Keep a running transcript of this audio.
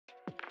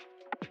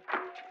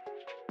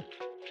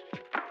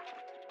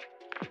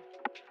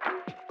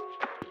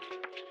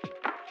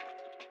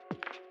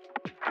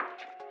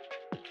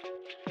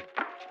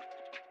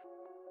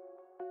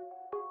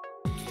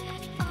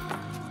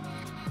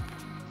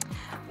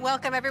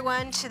Welcome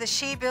everyone to the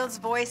She Builds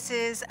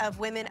Voices of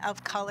Women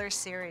of Color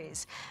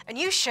series, a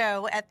new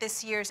show at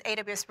this year's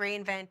AWS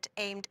reInvent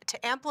aimed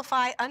to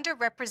amplify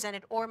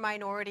underrepresented or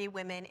minority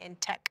women in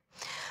tech.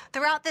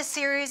 Throughout this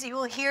series, you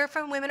will hear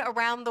from women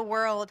around the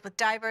world with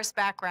diverse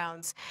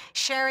backgrounds,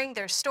 sharing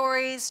their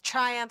stories,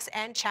 triumphs,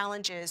 and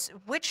challenges,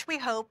 which we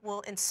hope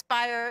will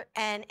inspire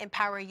and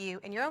empower you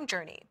in your own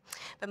journey.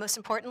 But most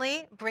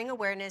importantly, bring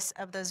awareness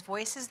of those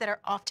voices that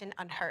are often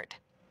unheard.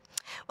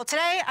 Well,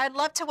 today I'd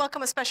love to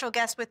welcome a special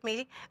guest with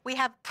me. We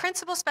have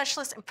Principal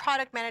Specialist and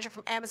Product Manager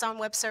from Amazon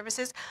Web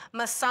Services,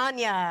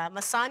 MaSonya.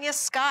 MaSonya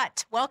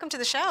Scott, welcome to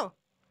the show.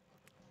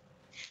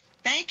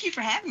 Thank you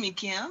for having me,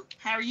 Kim.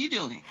 How are you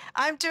doing?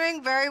 I'm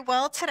doing very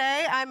well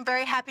today. I'm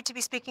very happy to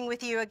be speaking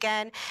with you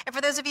again. And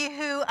for those of you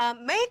who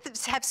may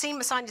have seen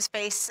MaSonya's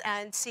face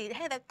and see,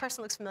 hey, that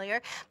person looks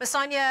familiar,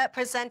 MaSonya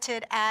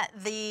presented at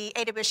the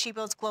AWS She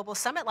Builds Global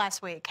Summit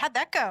last week. How'd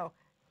that go?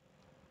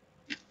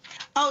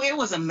 Oh, it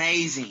was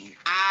amazing.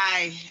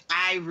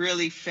 I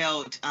really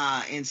felt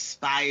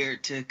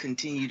inspired to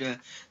continue to,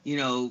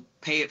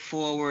 pay it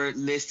forward,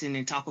 listen,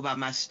 and talk about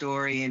my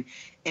story. And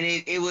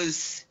it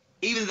was,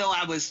 even though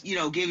I was,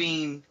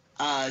 giving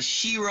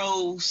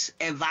sheroes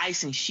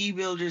advice and she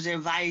builders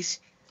advice,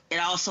 it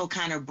also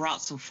kind of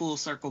brought some full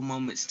circle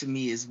moments to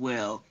me as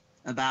well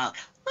about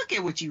look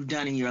at what you've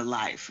done in your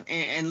life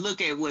and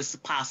look at what's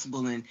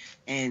possible and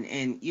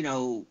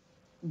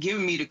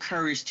giving me the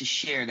courage to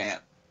share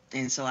that.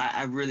 And so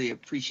I really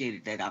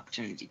appreciated that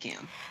opportunity,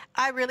 Kim.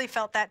 I really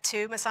felt that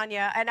too,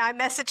 MaSonya, and I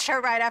messaged her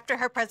right after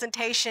her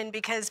presentation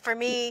because for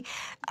me,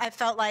 I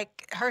felt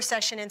like her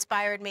session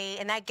inspired me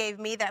and that gave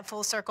me that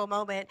full circle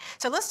moment.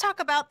 So let's talk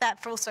about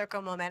that full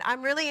circle moment.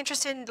 I'm really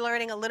interested in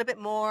learning a little bit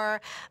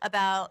more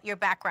about your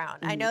background.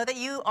 I know that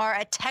you are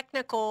a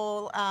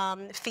technical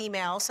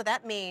female, so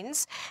that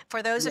means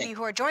for those of you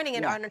who are joining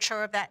and aren't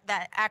sure of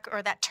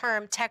that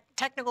term,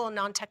 technical and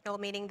non-technical,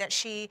 meaning that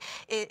she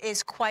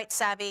is quite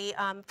savvy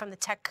from the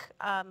tech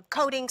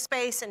coding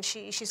space, and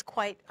she's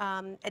quite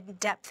in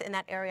depth in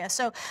that area.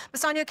 So,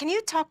 MaSonya, can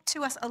you talk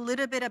to us a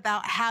little bit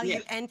about how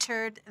you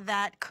entered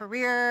that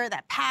career,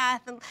 that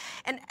path,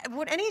 and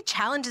what any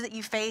challenges that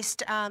you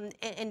faced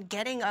in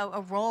getting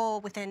a role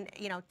within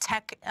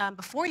tech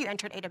before you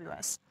entered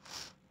AWS?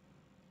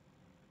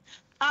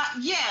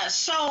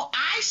 So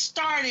I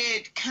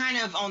started kind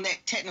of on that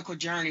technical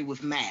journey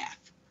with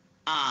math.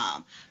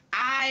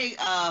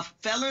 I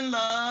fell in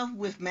love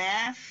with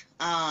math.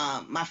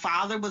 My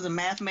father was a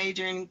math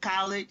major in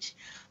college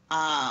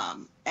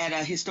at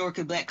a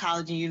historically black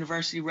college and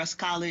university, Russ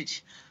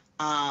College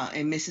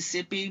in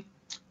Mississippi.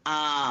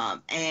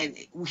 And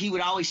he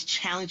would always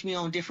challenge me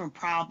on different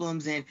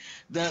problems. And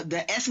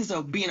the essence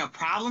of being a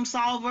problem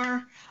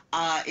solver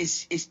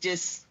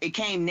it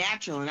came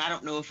natural. And I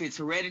don't know if it's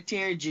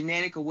hereditary,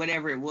 genetic, or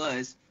whatever it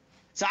was.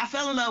 So I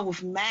fell in love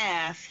with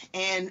math,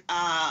 and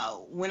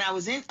when I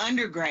was in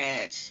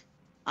undergrad,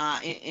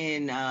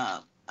 in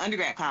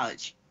undergrad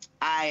college,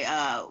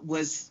 I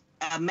was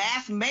a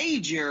math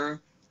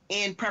major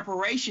in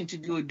preparation to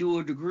do a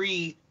dual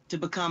degree to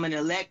become an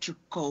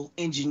electrical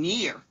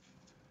engineer.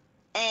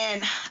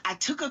 And I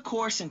took a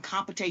course in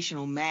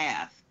computational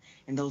math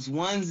and those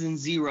ones and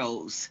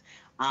zeros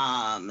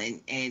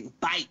and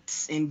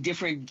bytes in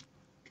different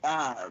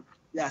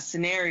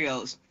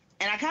scenarios.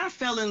 And I kind of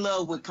fell in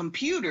love with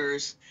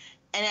computers.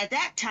 And at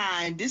that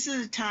time, this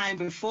is a time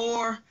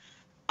before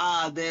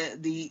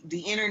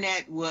the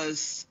internet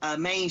was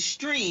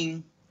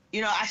mainstream.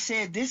 I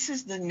said, this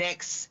is the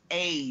next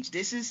age.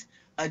 This is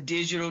a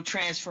digital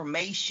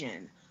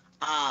transformation.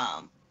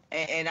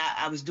 And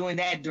I was doing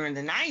that during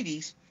the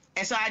 90s.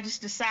 And so I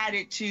just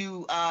decided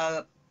to,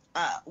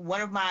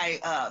 one of my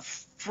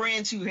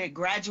friends who had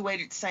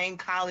graduated the same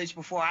college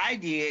before I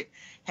did,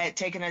 had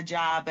taken a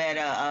job at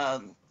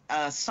a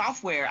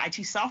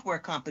IT software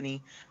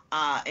company.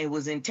 It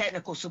was in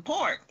technical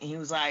support. And he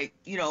was like,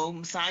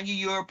 MaSonya,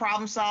 you're a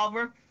problem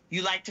solver.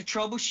 You like to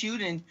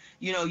troubleshoot, and,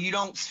 you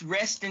don't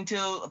rest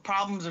until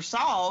problems are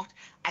solved.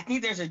 I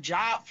think there's a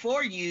job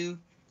for you.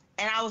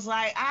 And I was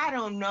like, I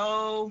don't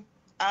know.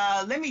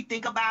 Let me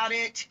think about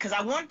it, because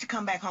I wanted to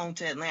come back home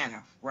to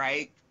Atlanta,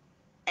 right?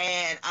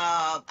 And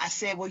I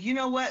said, well, you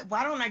know what?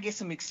 Why don't I get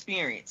some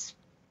experience?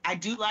 I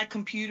do like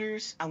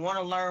computers. I want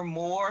to learn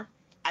more.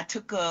 I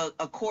took a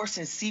course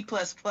in C++,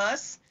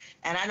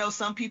 and I know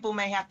some people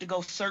may have to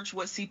go search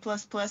what C++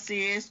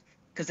 is,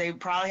 because they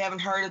probably haven't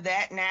heard of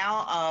that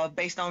now,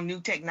 based on new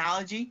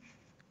technology.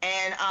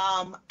 And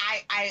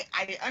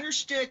I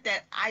understood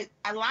that I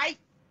like,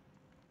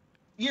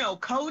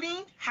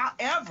 coding.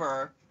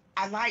 However,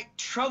 I like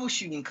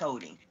troubleshooting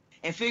coding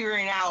and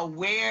figuring out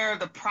where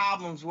the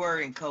problems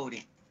were in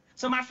coding.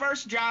 So my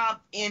first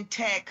job in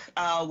tech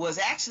was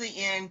actually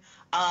in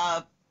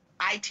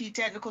IT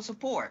technical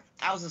support.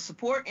 I was a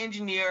support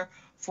engineer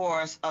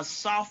for a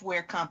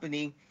software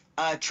company,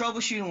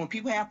 troubleshooting when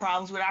people have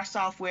problems with our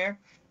software.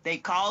 They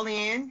call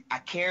in. I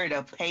carried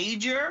a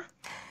pager,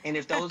 and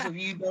if those of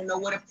you don't know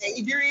what a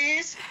pager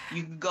is,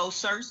 you can go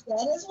search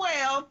that as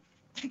well.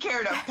 I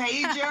carried a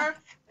pager.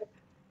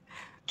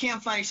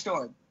 Kim, funny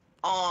story.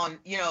 on,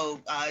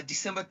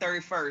 December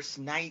 31st,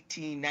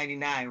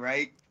 1999,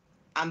 right?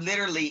 I'm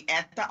literally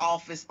at the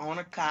office on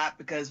a cot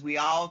because we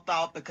all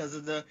thought because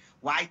of the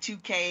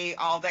Y2K,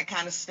 all that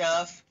kind of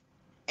stuff.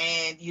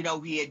 And,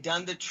 we had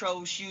done the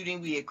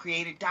troubleshooting, we had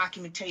created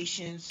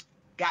documentations,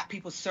 got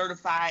people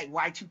certified,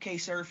 Y2K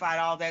certified,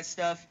 all that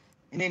stuff.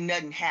 And then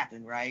nothing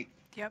happened, right?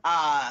 Yep.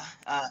 Uh,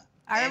 uh,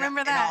 I remember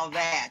and that. all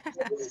that.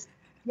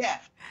 Yeah,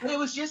 but it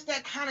was just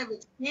that kind of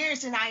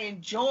experience, and I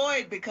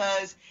enjoyed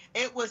because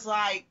it was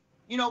like,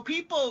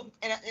 people,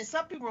 and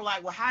some people were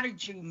like, well, how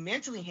did you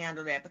mentally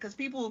handle that? Because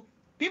people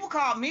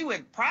called me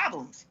with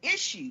problems,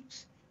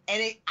 issues,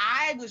 and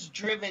I was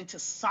driven to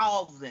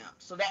solve them.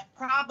 So that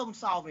problem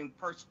solving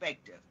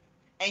perspective,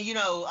 and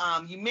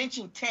you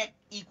mentioned tech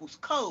equals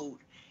code.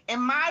 In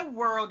my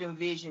world and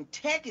vision,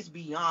 tech is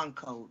beyond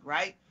code,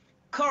 right?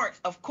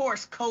 Of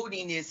course,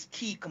 coding is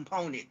key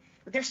component,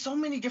 but there's so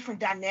many different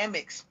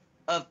dynamics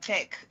of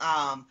tech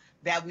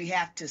that we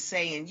have to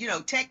say. And,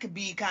 tech could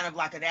be kind of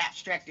like an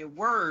abstracted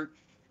word,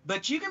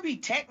 but you can be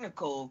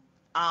technical,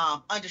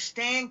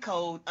 understand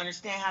code,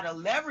 understand how to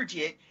leverage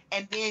it,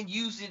 and then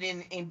use it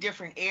in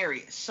different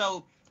areas.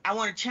 So I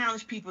want to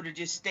challenge people to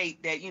just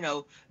state that,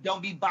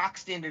 don't be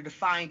boxed into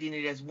defining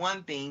it as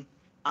one thing.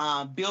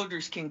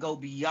 Builders can go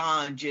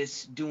beyond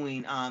just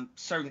doing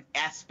certain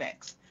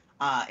aspects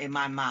in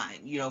my mind,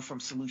 from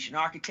solution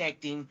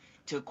architecting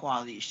to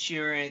quality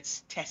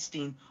assurance,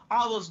 testing,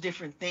 all those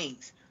different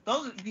things.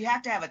 Those, you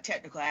have to have a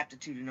technical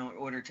aptitude in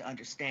order to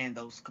understand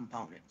those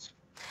components.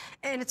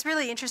 And it's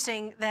really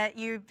interesting that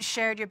you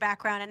shared your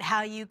background and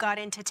how you got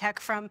into tech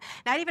from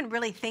not even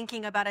really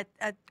thinking about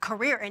a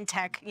career in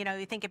tech.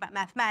 You think about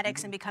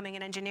mathematics and becoming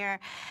an engineer,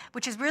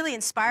 which is really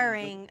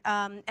inspiring.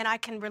 And I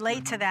can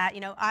relate to that.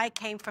 I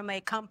came from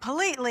a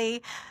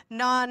completely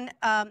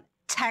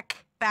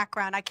non-tech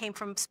background. I came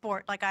from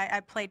sport. Like I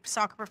played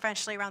soccer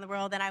professionally around the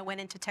world, then I went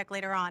into tech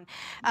later on.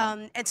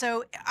 And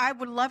so I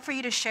would love for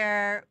you to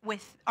share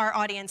with our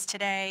audience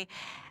today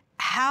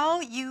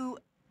how you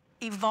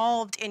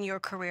evolved in your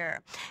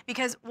career.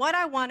 Because what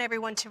I want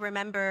everyone to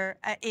remember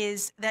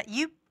is that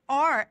you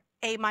are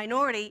a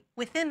minority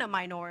within a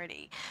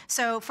minority.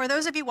 So for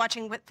those of you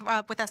watching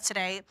with us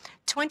today,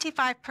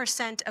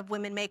 25% of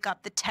women make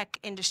up the tech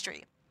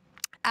industry.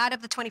 Out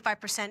of the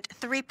 25%,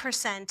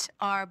 3%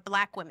 are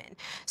Black women.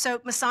 So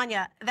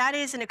MaSonya, that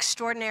is an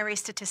extraordinary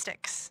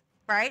statistics.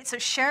 Right? So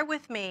share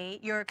with me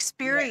your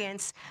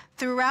experience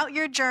throughout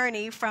your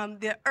journey from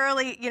the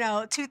early,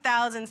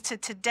 2000s to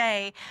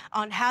today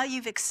on how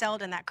you've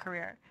excelled in that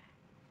career.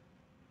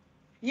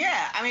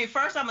 Yeah, I mean,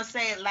 first I'm gonna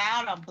say it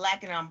loud. I'm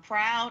Black and I'm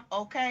proud.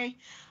 Okay.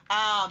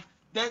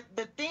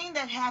 The thing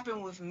that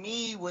happened with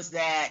me was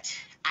that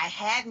I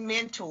had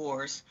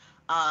mentors.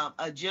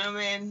 A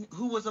gentleman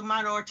who was a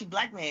minority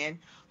Black man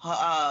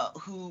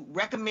who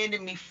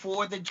recommended me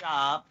for the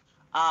job,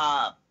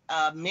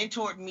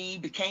 mentored me,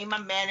 became my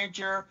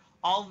manager,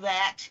 all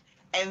that.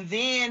 And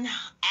then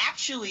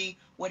actually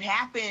what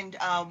happened,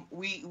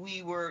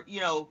 we were,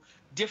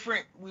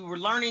 different, we were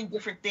learning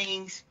different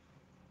things,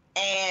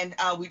 and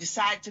we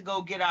decided to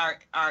go get our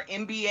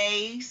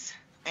MBAs.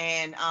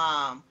 And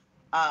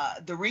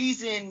the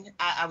reason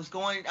I was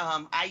going,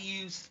 I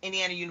used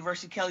Indiana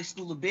University Kelley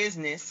School of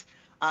Business,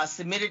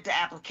 submitted the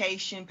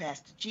application,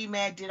 passed the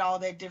GMAT, did all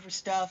that different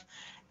stuff,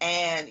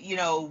 and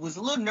was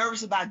a little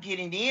nervous about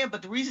getting in.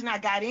 But the reason I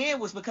got in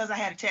was because I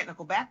had a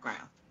technical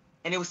background.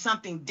 And it was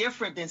something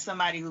different than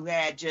somebody who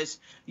had just,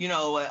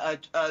 a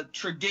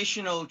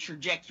traditional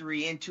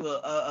trajectory into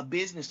a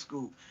business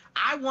school.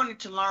 I wanted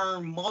to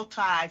learn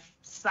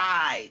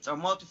multi-sides or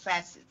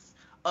multifacets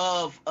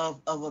of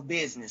a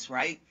business,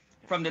 right?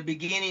 From the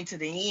beginning to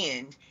the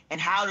end, and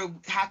how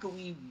can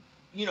we,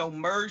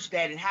 merge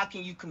that, and how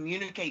can you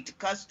communicate to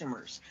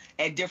customers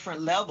at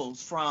different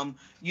levels from,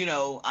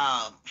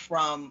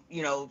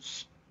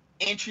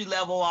 entry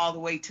level all the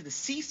way to the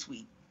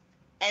C-suite.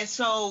 And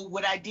so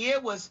what I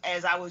did was,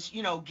 as I was,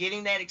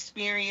 getting that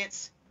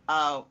experience,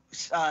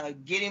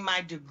 getting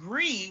my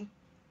degree,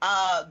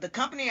 the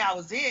company I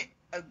was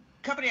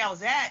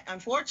at,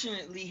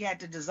 unfortunately had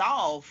to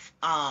dissolve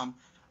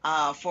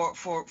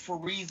for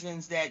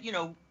reasons that,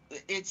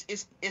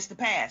 it's the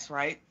past,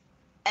 right?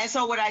 And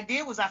so what I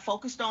did was I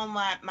focused on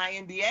my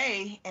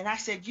MBA, and I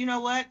said, you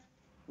know what?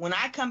 When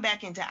I come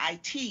back into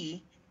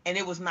IT, and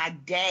it was my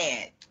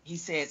dad, he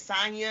said,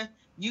 Sonya,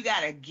 you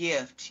got a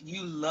gift.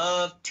 You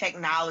love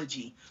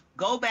technology.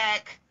 Go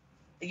back.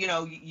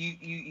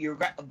 You're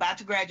about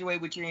to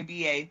graduate with your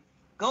MBA.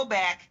 Go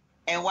back,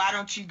 and why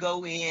don't you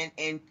go in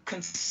and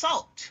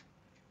consult?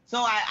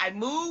 So I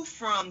moved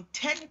from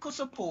technical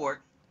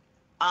support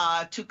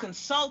to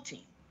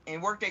consulting,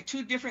 and worked at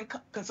two different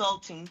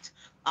consultings.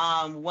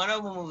 One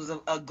of them was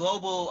a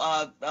global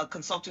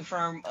consulting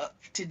firm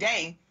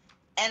today.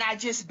 And I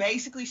just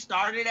basically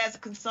started as a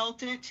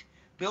consultant,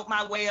 built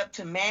my way up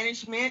to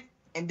management,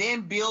 and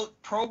then built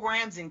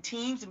programs and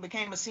teams and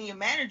became a senior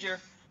manager,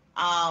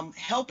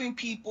 helping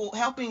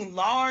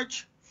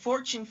large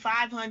Fortune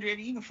 500,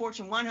 even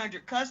Fortune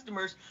 100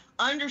 customers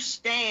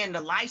understand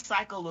the life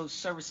cycle of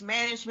service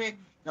management,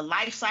 the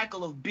life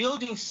cycle of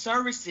building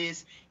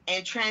services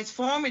and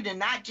transforming to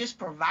not just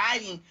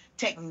providing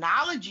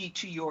technology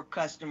to your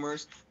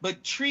customers,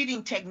 but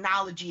treating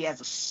technology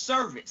as a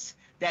service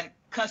that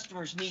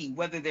customers need,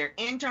 whether they're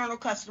internal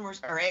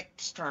customers or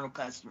external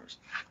customers.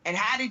 And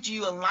how did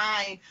you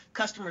align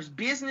customers'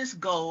 business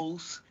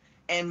goals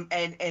and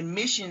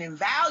mission and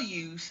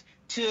values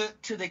to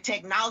the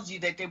technology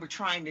that they were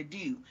trying to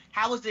do?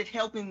 How was it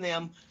helping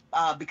them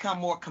become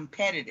more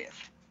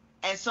competitive?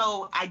 And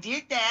so I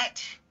did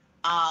that.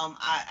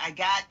 I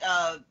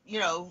got,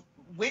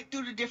 went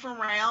through the different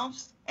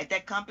rounds at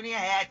that company. I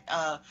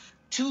had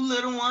two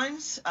little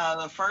ones.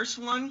 The first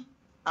one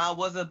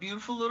was a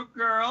beautiful little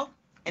girl.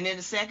 And then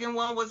the second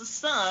one was a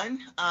son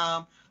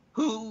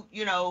who,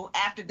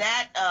 after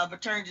that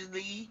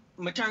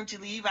maternity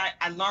leave,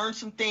 I learned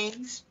some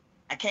things.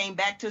 I came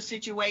back to a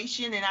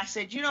situation and I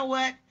said, you know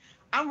what?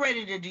 I'm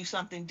ready to do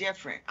something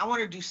different. I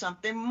want to do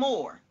something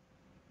more.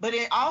 But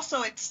it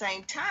also at the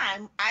same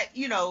time,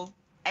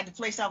 at the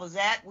place I was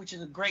at, which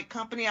is a great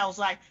company, I was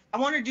like, I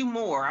want to do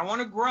more. I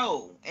want to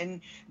grow.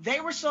 And they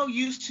were so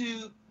used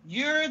to,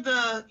 you're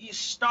the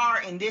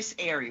star in this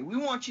area. We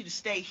want you to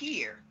stay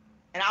here.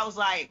 And I was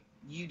like,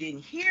 you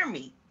didn't hear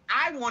me.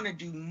 I want to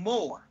do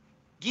more.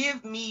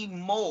 Give me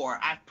more.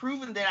 I've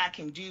proven that I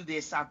can do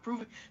this. I've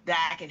proven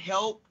that I can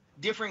help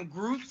different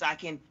groups. I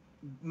can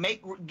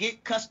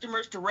get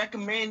customers to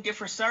recommend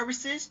different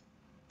services.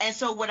 And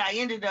so what I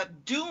ended up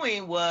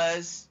doing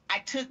was I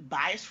took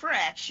bias for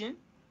action.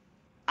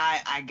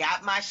 I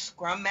got my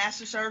Scrum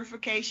Master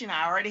certification.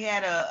 I already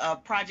had a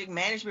project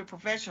management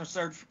professional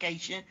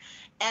certification,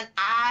 and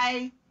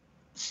I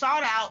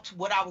sought out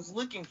what I was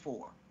looking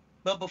for.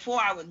 But before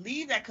I would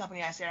leave that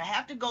company, I said, I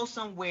have to go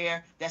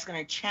somewhere that's going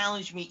to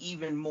challenge me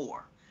even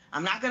more.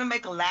 I'm not going to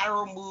make a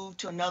lateral move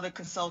to another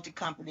consulting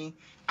company.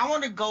 I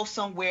want to go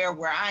somewhere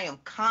where I am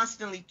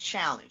constantly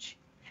challenged.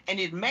 And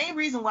the main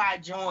reason why I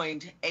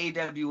joined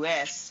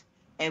AWS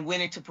and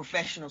went into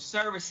professional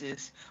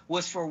services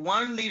was for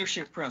one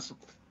leadership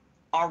principle,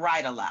 or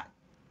write a lot.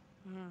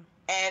 Mm.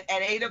 And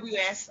at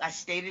AWS, I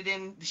stated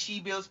in the She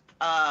Builds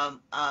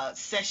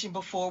session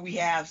before, we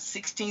have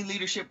 16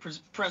 leadership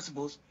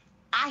principles.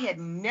 I had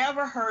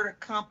never heard a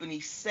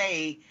company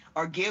say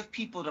or give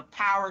people the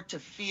power to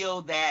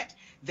feel that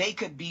they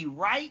could be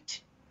right,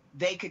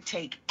 they could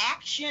take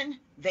action,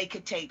 they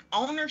could take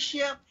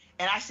ownership.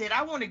 And I said,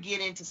 I want to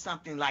get into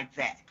something like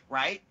that,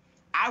 right?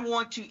 I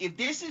want to, if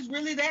this is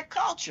really that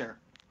culture,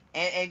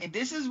 and if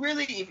this is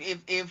really,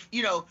 if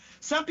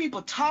some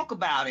people talk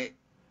about it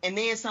and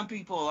then some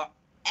people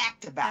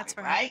act about it,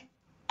 right?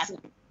 I said,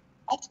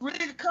 that's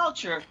really the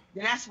culture,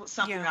 then that's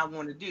something I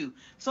want to do.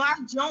 So I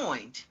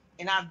joined,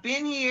 and I've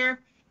been here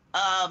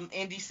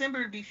in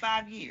December, it'll be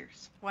 5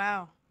 years.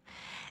 Wow.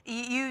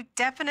 You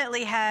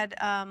definitely had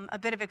a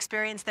bit of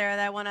experience there.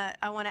 That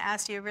I want to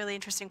ask you a really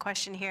interesting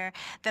question here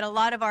that a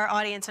lot of our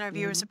audience and our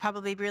viewers are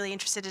probably really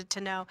interested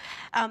to know.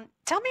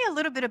 Tell me a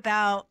little bit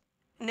about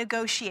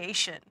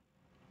negotiation.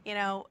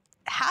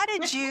 How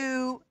did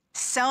you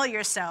sell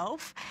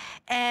yourself?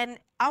 And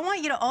I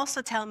want you to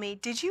also tell me,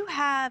 did you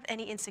have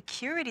any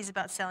insecurities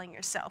about selling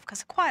yourself?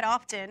 Because quite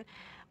often,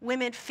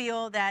 women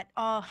feel that,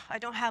 oh, I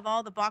don't have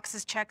all the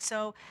boxes checked,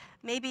 so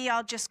maybe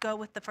I'll just go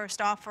with the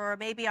first offer, or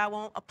maybe I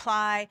won't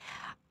apply.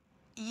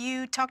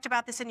 You talked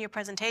about this in your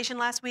presentation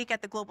last week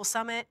at the Global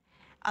Summit.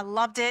 I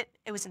loved it.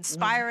 It was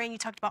inspiring. You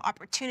talked about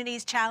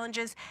opportunities,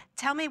 challenges.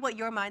 Tell me what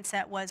your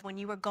mindset was when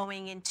you were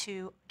going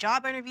into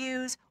job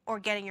interviews or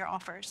getting your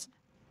offers.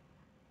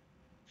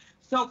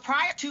 So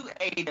prior to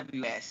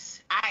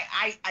AWS,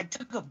 I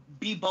took a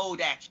be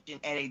bold action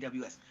at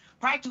AWS.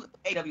 Prior to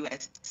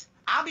AWS,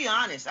 I'll be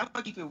honest, I'm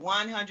gonna keep it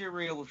 100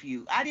 real with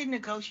you. I didn't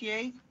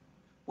negotiate.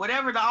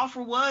 Whatever the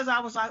offer was, I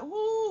was like,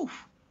 ooh.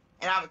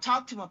 And I would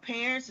talk to my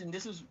parents, and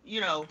this was,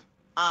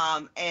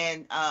 my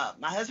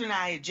husband and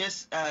I had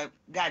just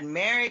gotten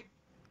married,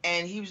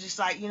 and he was just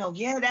like,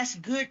 yeah, that's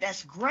good,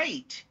 that's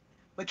great.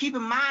 But keep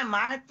in mind,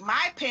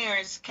 my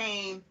parents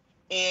came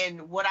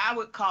in what I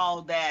would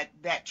call that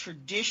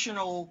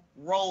traditional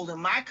role in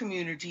my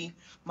community.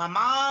 My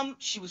mom,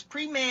 she was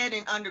pre-med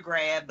in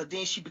undergrad, but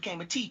then she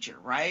became a teacher,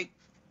 right?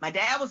 My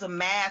dad was a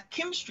math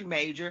chemistry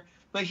major,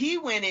 but he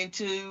went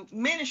into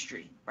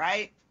ministry,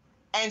 right?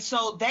 And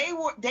so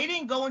they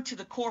didn't go into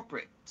the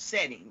corporate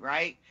setting,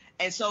 right?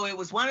 And so it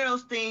was one of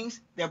those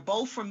things. They're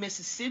both from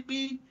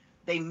Mississippi.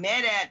 They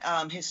met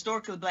at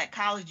historically Black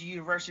college,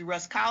 University of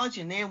Russ College,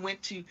 and then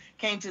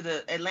came to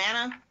the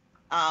Atlanta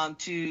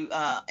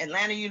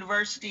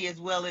University, as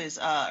well as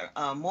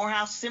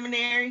Morehouse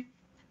Seminary.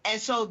 And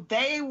so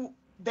they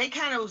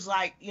kind of was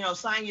like,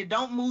 Sonya,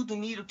 don't move the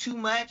needle too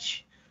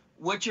much.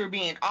 What you're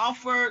being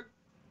offered,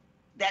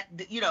 that,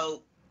 in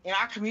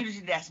our community,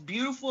 that's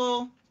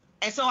beautiful.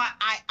 And so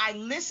I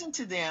listened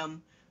to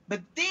them.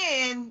 But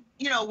then,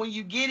 when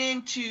you get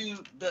into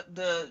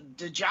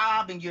the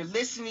job and you're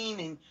listening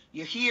and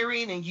you're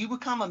hearing and you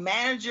become a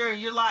manager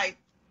and you're like,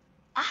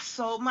 I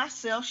sold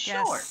myself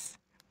short. Yes.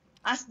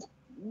 I said,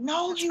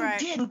 no,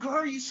 that's didn't,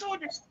 girl. You saw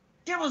this.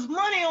 There was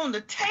money on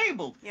the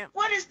table. Yep.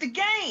 What is the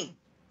game?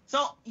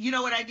 So you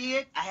know what I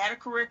did? I had a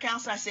career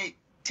counselor. I said,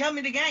 tell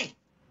me the game.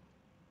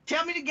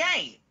 Tell me the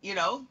game.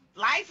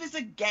 Life is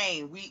a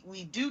game.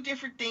 We do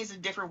different things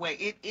in different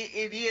ways.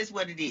 It is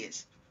what it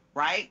is,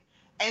 right?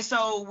 And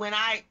so when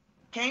I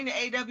came to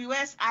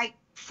AWS,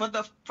 for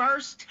the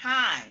first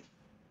time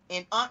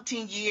in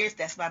umpteen years,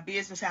 that's my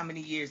business, how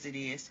many years it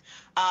is,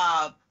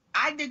 I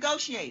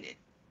negotiated.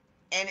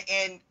 And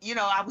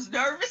I was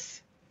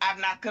nervous.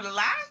 I'm not gonna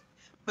lie.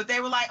 But they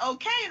were like,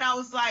 okay. And I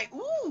was like,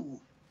 ooh,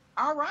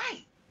 all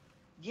right.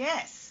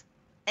 Yes.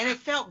 And it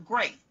felt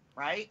great,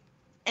 right?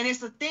 And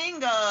it's a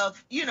thing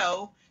of, you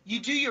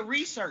do your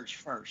research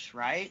first,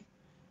 right?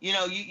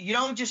 You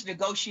don't just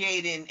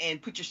negotiate and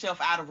put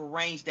yourself out of a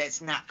range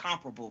that's not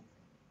comparable,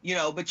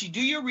 but you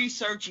do your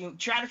research, you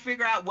try to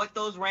figure out what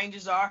those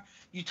ranges are.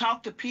 You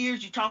talk to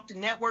peers, you talk to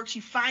networks,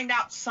 you find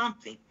out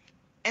something.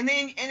 And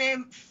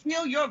then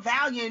feel your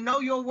value and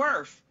know your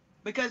worth.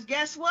 Because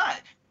guess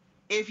what?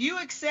 If you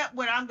accept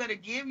what I'm going to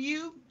give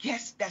you,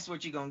 guess that's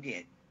what you're going to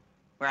get,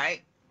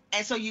 right?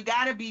 And so you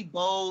got to be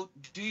bold,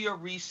 do your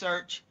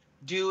research,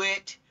 do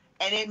it.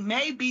 And it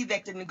may be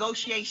that the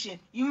negotiation,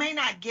 you may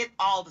not get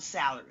all the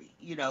salary.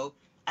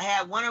 I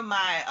had one of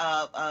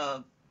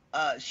my,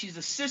 she's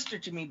a sister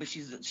to me, but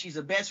she's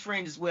a best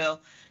friend as well.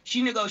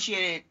 She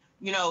negotiated,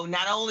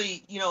 not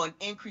only, an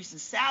increase in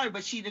salary,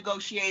 but she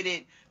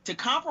negotiated to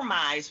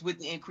compromise with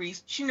the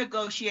increase. She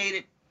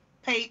negotiated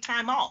paid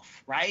time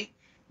off, right?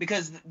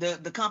 Because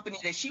the company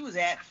that she was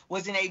at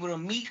wasn't able to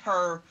meet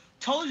her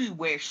totally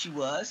where she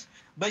was,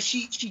 but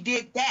she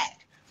did that.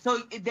 So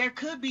there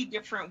could be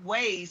different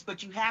ways,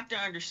 but you have to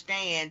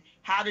understand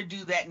how to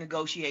do that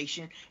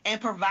negotiation and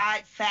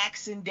provide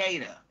facts and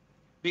data.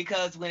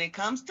 Because when it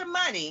comes to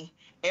money,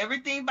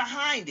 everything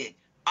behind it,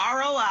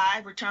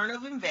 ROI, return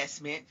of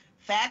investment,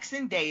 facts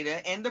and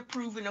data, and the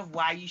proving of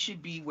why you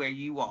should be where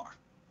you are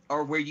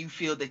or where you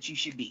feel that you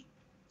should be.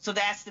 So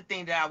that's the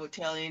thing that I would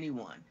tell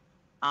anyone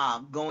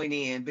going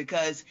in,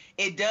 because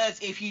it does,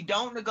 if you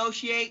don't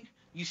negotiate,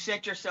 you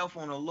set yourself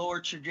on a lower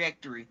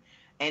trajectory.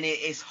 And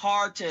it's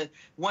hard to,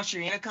 once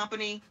you're in a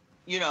company,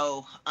 it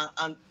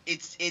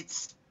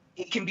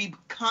can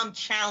become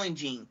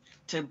challenging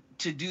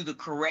to do the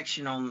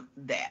correction on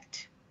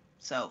that.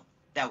 So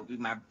that would be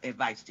my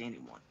advice to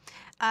anyone.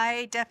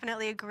 I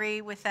definitely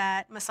agree with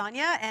that,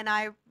 MaSonya, and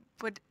I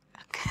would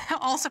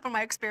also from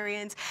my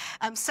experience,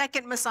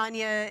 second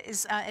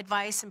MaSonya's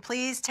advice, and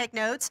please take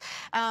notes.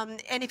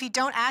 And if you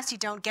don't ask, you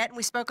don't get. And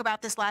we spoke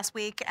about this last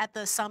week at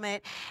the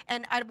summit.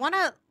 And I want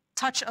to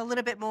touch a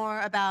little bit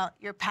more about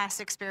your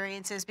past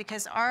experiences,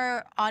 because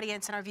our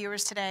audience and our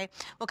viewers today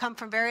will come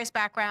from various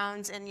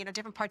backgrounds and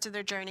different parts of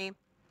their journey.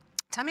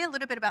 Tell me a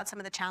little bit about some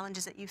of the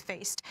challenges that you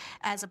faced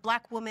as a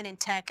Black woman in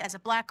tech, as a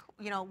Black,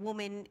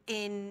 woman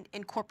in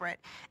corporate,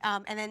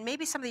 and then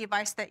maybe some of the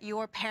advice that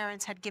your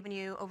parents had given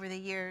you over the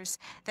years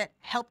that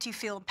helped you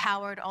feel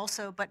empowered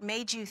also, but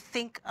made you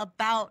think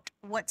about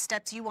what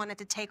steps you wanted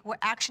to take, what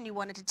action you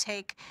wanted to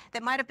take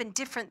that might have been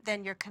different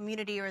than your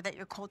community or that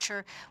your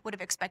culture would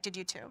have expected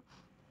you to.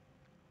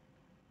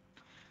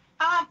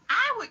 I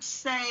would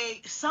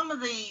say some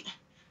of the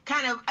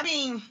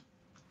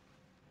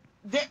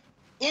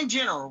in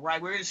general,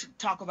 right? We're just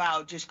talk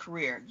about just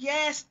career.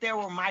 Yes, there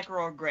were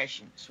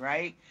microaggressions,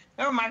 right?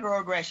 There were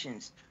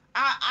microaggressions.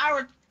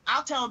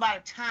 I'll tell about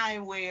a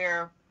time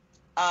where,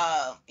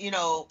 I'm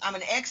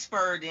an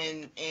expert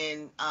in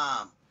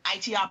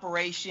IT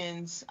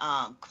operations,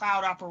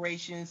 cloud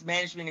operations,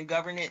 management and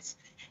governance,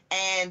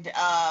 and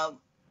I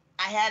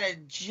had a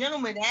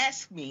gentleman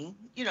ask me,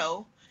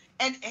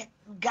 and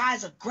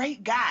guy's a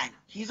great guy.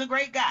 He's a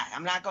great guy.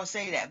 I'm not gonna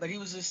say that, but he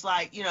was just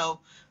like,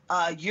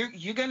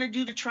 you're gonna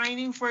do the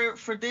training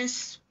for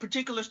this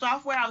particular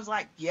software? I was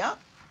like, yep.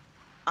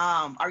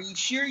 Are you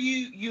sure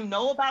you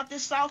know about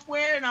this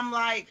software? And I'm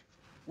like,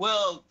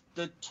 well,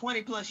 the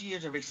 20 plus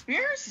years of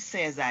experience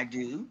says I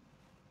do.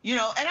 And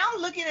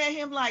I'm looking at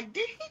him like,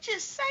 did he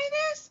just say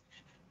this?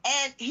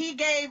 And he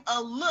gave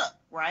a look,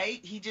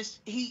 right?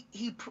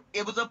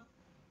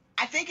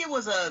 I think it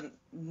was a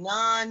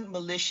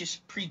non-malicious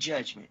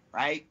prejudgment,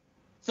 right?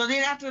 So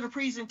then after the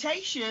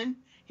presentation,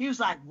 he was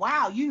like,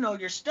 wow, you know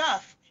your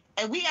stuff.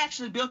 And we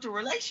actually built a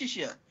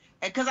relationship.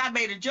 And because I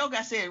made a joke,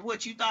 I said,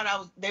 what, you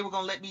thought they were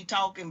going to let me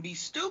talk and be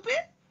stupid?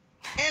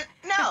 And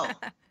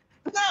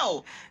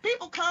no,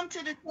 people come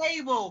to the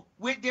table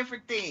with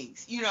different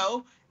things,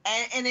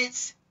 and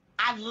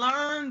I've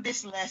learned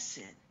this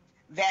lesson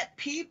that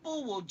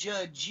people will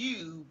judge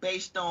you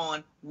based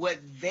on what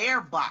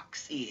their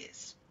box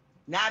is,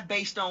 not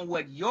based on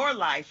what your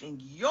life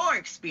and your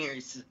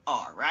experiences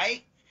are,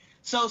 right?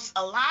 So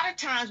a lot of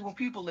times when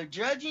people are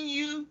judging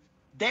you,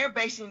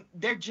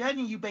 they're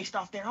judging you based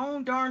off their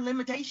own darn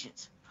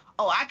limitations.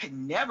 Oh, I could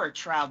never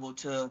travel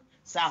to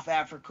South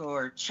Africa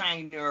or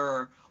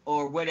China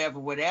or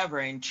whatever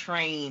and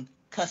train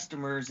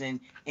customers and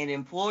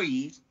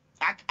employees.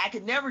 I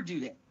could never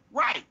do that.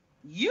 Right.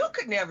 You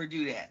could never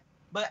do that.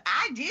 But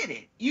I did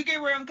it. You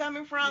get where I'm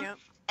coming from? Yep.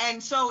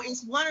 And so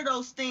it's one of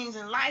those things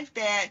in life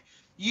that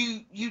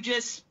you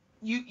just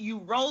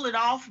you roll it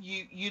off.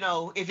 You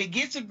know, if it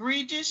gets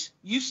egregious,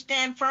 you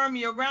stand firm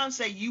in your ground and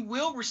say, you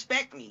will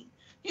respect me.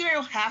 You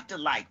don't have to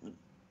like me,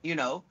 you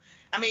know.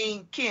 I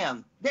mean,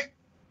 Kim,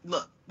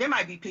 look, there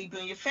might be people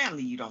in your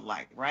family you don't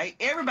like, right?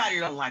 Everybody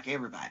don't like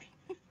everybody.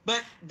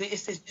 But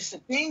it's a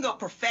thing of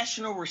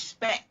professional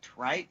respect,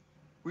 right?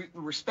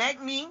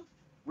 Respect me,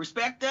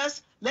 respect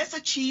us. Let's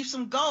achieve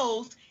some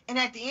goals. And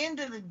at the end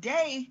of the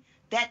day,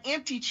 that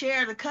empty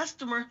chair of the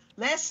customer,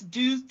 let's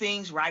do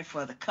things right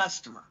for the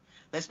customer.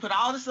 Let's put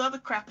all this other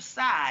crap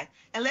aside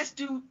and let's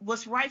do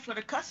what's right for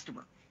the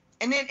customer.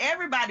 And then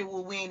everybody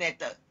will win at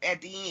the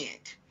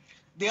end.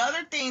 The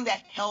other thing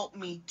that helped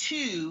me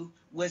too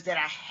was that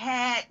I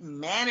had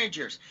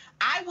managers.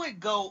 I would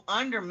go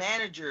under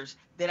managers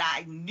that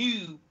I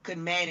knew could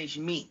manage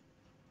me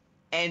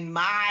and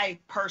my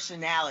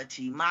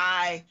personality,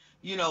 my,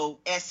 you know,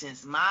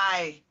 essence,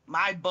 my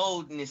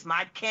boldness,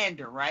 my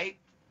candor, right?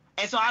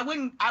 And so I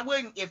wouldn't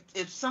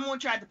if someone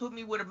tried to put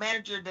me with a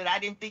manager that I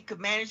didn't think could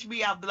manage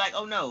me, I'd be like,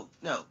 oh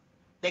no,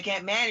 they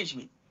can't manage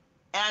me.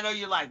 And I know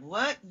you're like,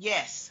 what?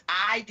 Yes,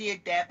 I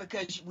did that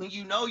because when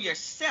you know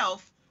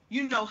yourself,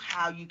 you know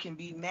how you can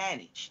be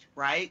managed,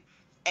 right?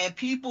 And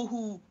people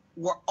who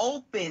were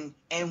open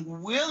and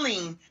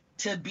willing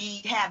to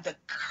have the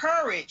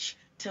courage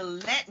to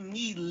let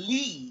me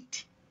lead,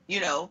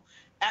 you know.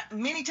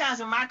 Many times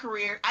in my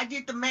career, I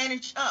did the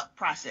managed up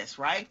process,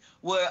 right?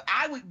 Where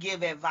I would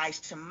give advice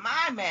to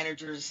my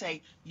manager to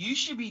say, you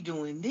should be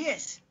doing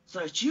this so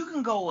that you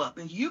can go up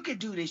and you could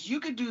do this, you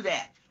could do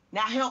that.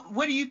 Now help,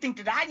 what do you think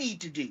that I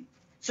need to do?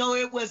 So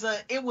it was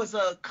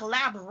a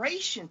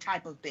collaboration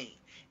type of thing.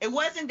 It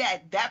wasn't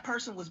that that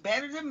person was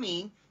better than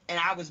me and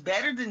I was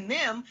better than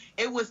them.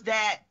 It was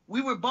that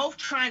we were both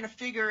trying to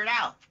figure it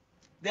out.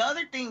 The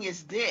other thing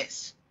is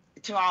this,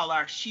 to all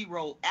our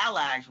Shiro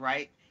allies,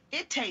 right?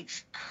 It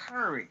takes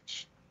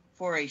courage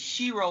for a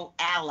Shiro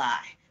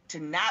ally to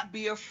not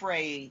be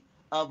afraid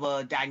of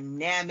a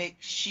dynamic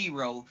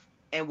Shiro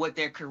and what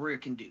their career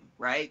can do,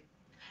 right?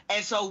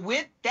 And so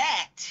with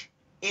that,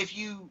 if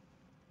you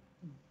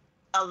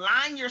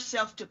align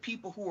yourself to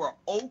people who are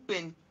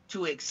open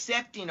to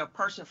accepting a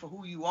person for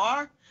who you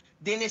are,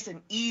 then it's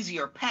an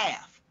easier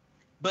path.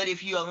 But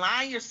if you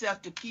align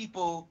yourself to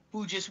people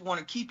who just want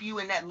to keep you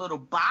in that little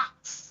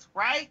box,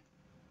 right?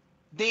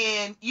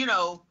 Then, you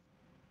know,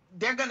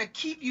 they're going to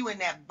keep you in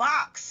that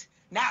box,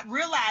 not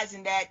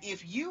realizing that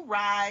if you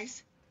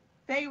rise,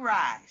 they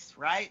rise,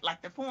 right?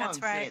 Like the poem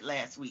said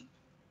last week.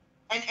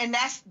 And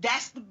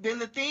that's been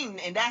the thing.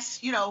 And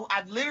that's, you know,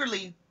 I've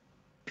literally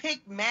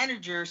picked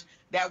managers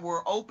that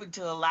were open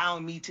to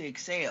allowing me to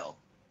excel.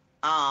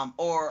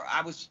 Or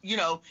I was, you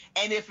know,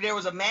 and if there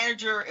was a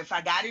manager, if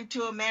I got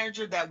into a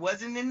manager that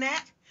wasn't in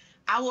that,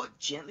 I would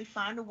gently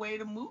find a way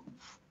to move,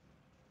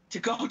 to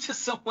go to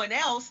someone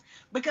else,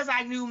 because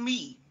I knew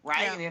me,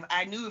 right? Yeah. And if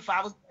I knew if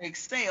I was going to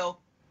excel,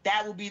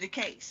 that would be the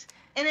case.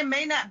 And it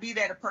may not be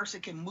that a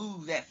person can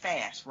move that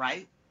fast,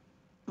 right?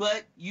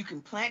 But you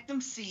can plant them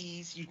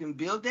seeds, you can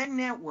build that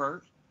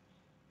network,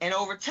 and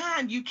over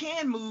time you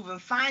can move and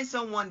find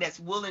someone that's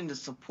willing to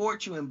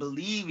support you and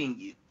believe in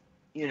you,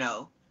 you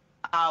know.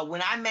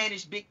 When I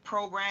manage big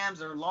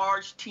programs or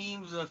large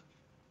teams of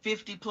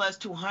 50 plus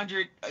to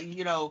 100,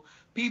 you know,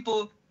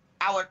 people,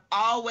 I would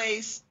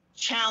always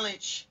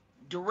challenge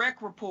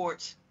direct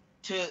reports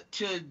to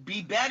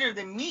be better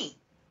than me.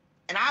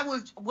 And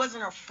I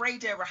wasn't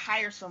afraid to ever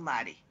hire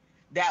somebody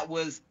that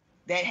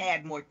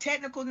had more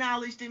technical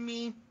knowledge than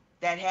me,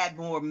 that had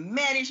more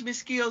management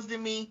skills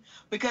than me,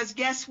 because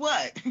guess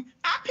what?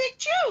 I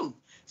picked you.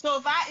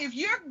 So if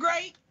you're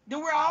great, then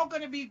we're all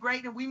going to be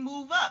great and we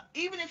move up.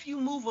 Even if you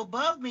move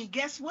above me,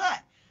 guess what?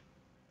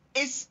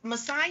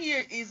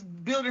 MaSonya is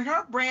building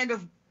her brand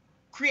of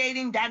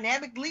creating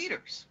dynamic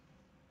leaders,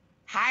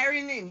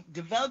 hiring and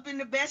developing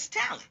the best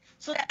talent.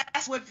 So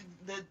that's what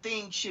the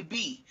thing should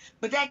be.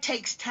 But that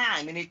takes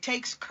time and it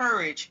takes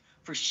courage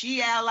for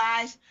she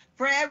allies,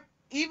 for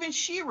even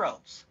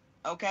sheroes.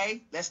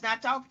 Okay, let's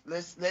not talk.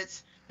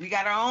 We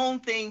got our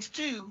own things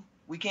too.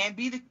 We can't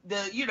be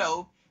the you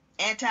know,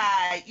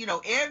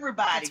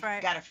 everybody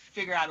got to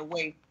figure out a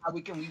way how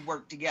we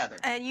work together.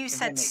 And you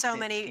said so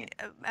many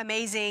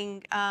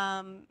amazing,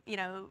 you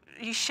know,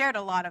 you shared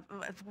a lot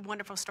of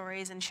wonderful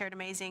stories and shared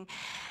amazing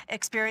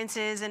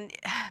experiences. And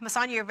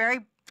MaSonya, you're very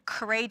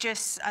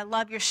courageous. I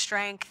love your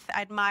strength.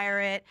 I admire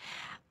it.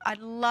 I'd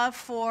love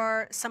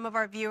for some of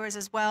our viewers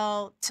as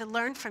well to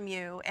learn from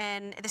you,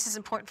 and this is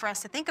important for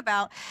us to think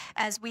about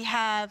as we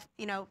have,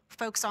 you know,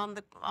 folks on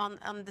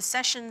the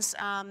sessions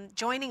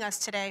joining us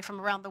today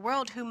from around the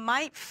world who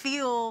might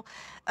feel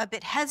a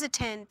bit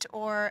hesitant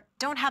or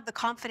don't have the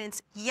confidence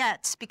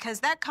yet, because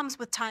that comes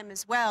with time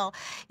as well.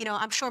 You know,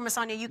 I'm sure,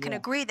 MaSonya, you can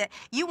agree that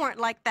you weren't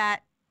like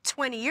that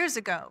 20 years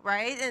ago,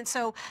 right? And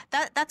so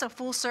that's a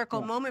full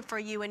circle moment for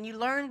you, and you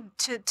learn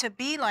to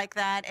be like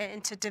that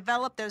and to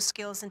develop those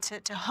skills and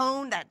to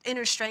hone that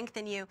inner strength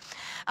in you.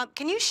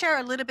 Can you share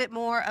a little bit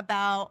more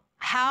about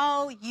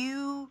how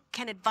you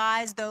can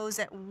advise those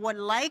that would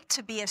like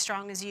to be as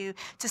strong as you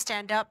to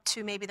stand up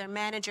to maybe their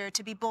manager,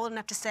 to be bold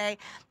enough to say,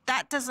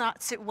 that does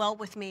not sit well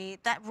with me,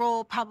 that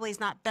role probably is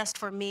not best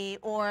for me,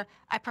 or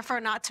I prefer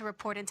not to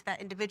report into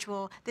that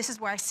individual, this is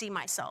where I see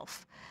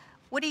myself.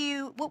 What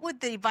would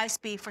the advice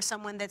be for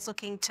someone that's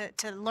looking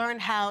to learn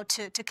how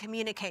to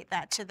communicate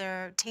that to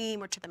their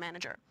team or to the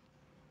manager?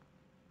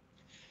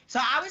 So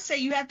I would say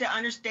you have to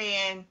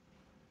understand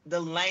the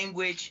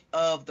language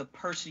of the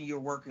person you're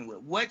working with.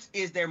 What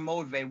is their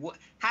motivator?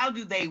 How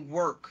do they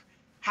work?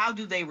 How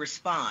do they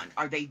respond?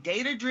 Are they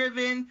data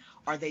driven?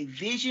 Are they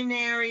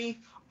visionary?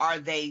 Are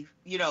they,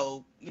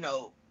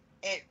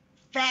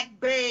 fact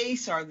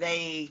based? Are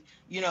they,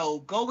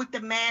 go with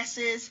the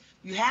masses?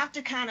 You have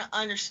to kind of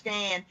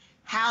understand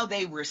how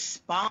they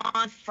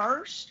respond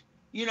first,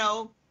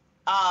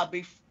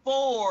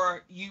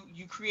 before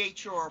you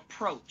create your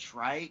approach,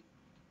 right?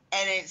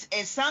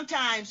 And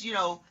sometimes,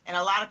 and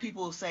a lot of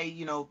people will say,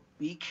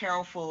 be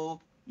careful.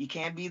 You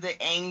can't be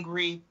the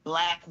angry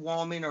black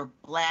woman or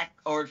black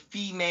or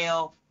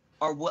female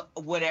or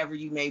whatever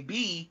you may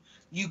be.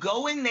 You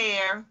go in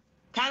there,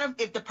 kind of,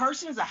 if the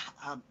person is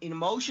an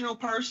emotional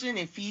person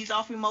and feeds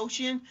off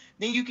emotion,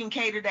 then you can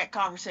cater that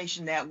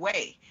conversation that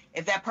way.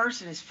 If that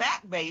person is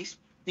fact based,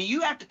 then you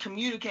have to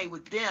communicate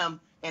with them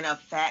in a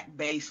fact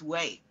based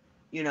way.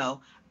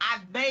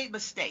 I've made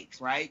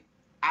mistakes, right?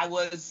 I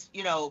was,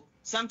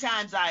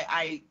 sometimes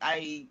I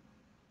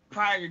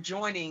prior to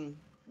joining,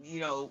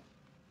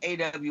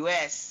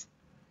 AWS,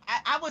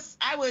 I'm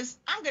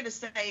gonna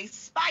say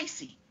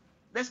spicy.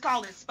 Let's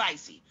call it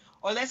spicy,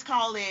 or let's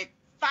call it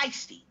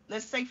feisty.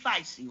 Let's say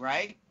feisty,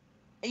 right?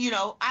 And,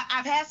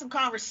 I've had some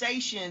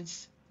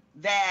conversations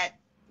that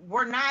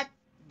were not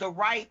the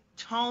right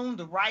tone,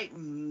 the right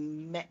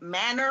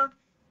manner,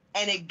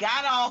 and it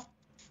got off.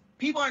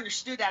 People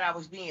understood that I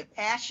was being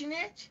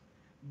passionate,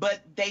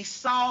 but they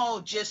saw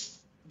just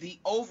the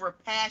over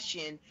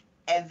passion,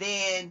 and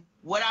then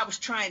what I was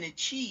trying to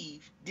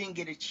achieve didn't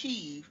get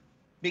achieved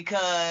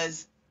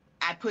because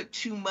I put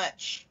too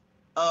much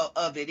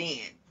of it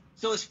in.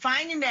 So it's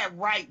finding that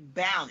right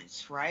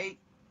balance, right?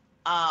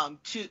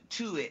 To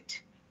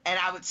it. And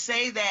I would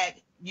say that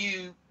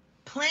you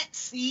plant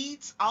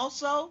seeds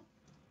also.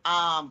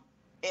 Um,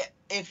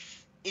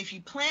 if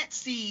you plant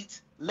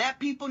seeds, let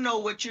people know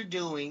what you're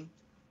doing,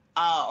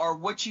 or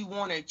what you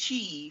want to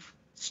achieve.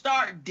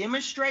 Start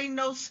demonstrating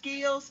those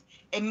skills.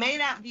 It may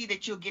not be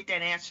that you'll get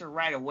that answer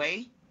right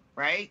away,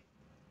 right?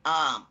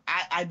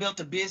 I built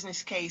a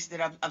business case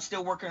that I'm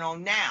still working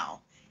on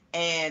now,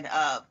 and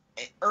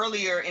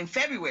earlier in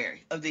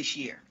February of this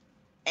year.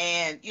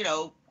 And,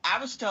 I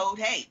was told,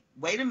 hey,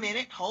 wait a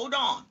minute, hold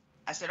on.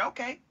 I said,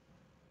 okay,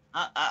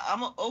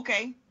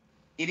 okay.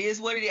 It is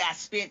what it is. I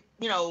spent,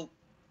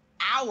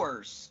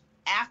 hours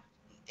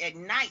at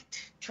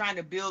night trying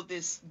to build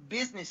this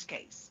business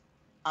case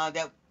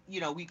that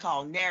we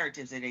call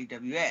narratives at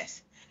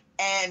AWS.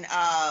 And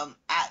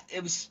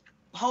it was,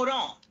 hold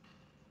on.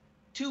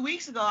 2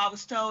 weeks ago, I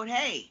was told,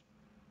 hey,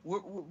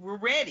 we're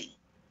ready.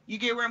 You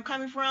get where I'm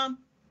coming from?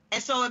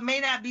 And so it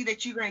may not be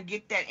that you're going to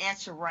get that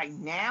answer right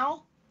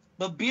now,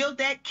 but build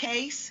that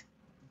case,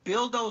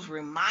 build those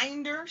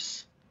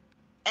reminders.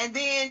 And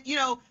then,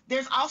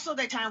 there's also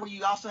that time where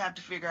you also have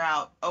to figure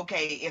out,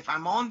 okay, if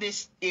I'm on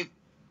this,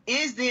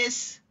 is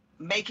this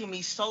making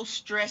me so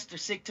stressed or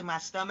sick to my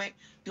stomach?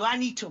 Do I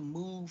need to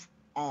move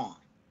on?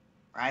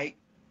 Right?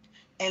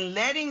 And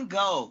letting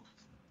go.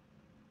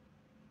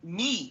 I'm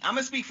going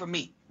to speak for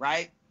me,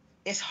 right?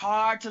 It's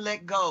hard to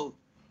let go,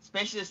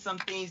 especially some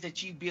things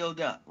that you build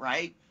up,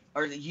 right?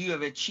 Or that you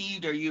have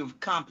achieved or you've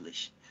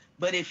accomplished.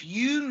 But if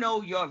you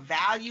know your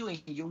value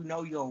and you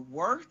know your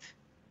worth,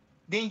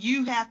 then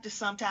you have to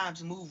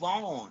sometimes move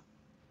on.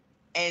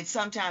 And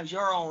sometimes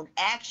your own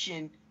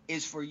action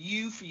is for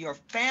you, for your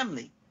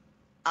family,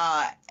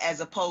 as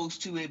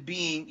opposed to it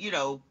being,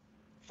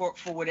 for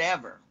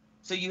whatever.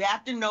 So you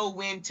have to know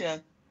when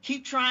to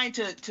keep trying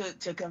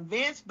to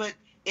convince, but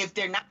if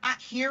they're not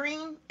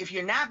hearing, if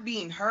you're not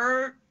being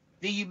heard,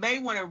 then you may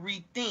want to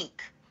rethink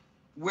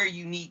where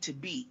you need to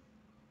be.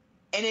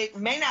 And it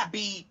may not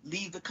be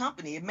leave the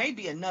company. It may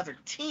be another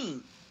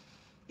team.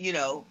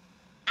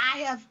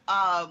 I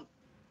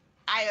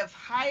have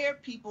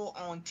hired people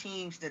on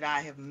teams that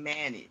I have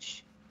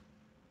managed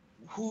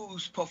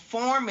whose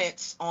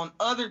performance on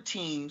other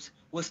teams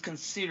was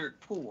considered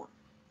poor.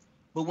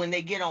 But when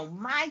they get on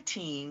my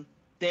team,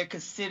 they're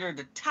considered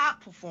the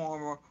top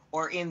performer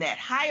or in that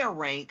higher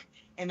rank.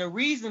 And the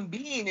reason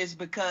being is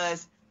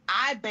because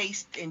I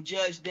based and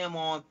judged them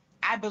on,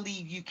 I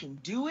believe you can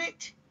do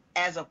it,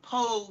 as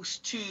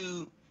opposed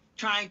to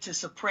trying to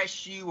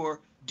suppress you or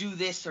do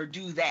this or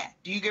do that.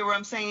 Do you get what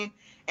I'm saying?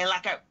 And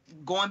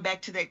going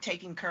back to that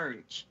taking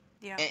courage.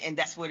 Yeah. And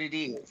that's what it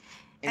is.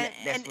 And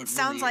it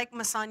sounds like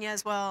MaSonya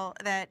as well,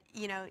 that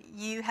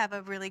you have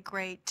a really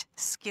great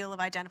skill of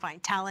identifying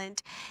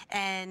talent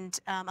and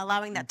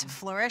allowing that to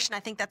flourish. And I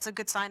think that's a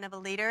good sign of a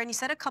leader. And you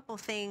said a couple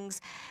of things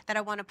that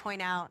I want to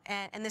point out.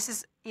 And this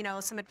is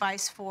some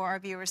advice for our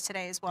viewers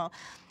today as well.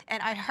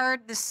 And I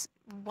heard this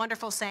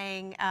wonderful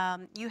saying,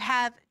 you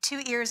have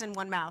two ears and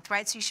one mouth,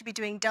 right? So you should be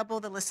doing double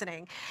the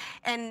listening.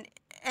 And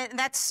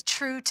that's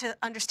true to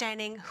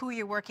understanding who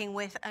you're working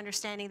with,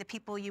 understanding the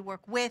people you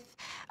work with,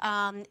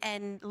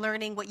 and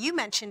learning what you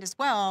mentioned as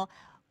well.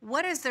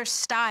 What is their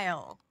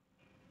style?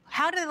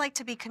 How do they like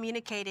to be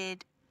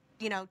communicated,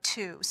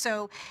 to?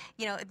 So,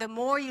 the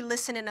more you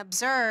listen and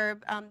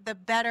observe, the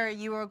better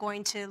you are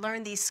going to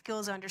learn these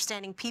skills of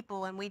understanding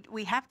people. And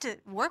we have to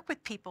work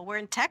with people. We're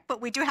in tech,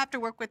 but we do have to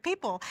work with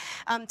people.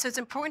 So it's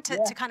important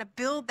to kind of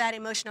build that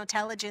emotional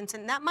intelligence.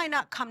 And that might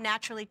not come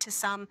naturally to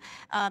some,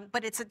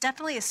 but it's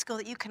definitely a skill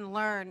that you can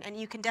learn. And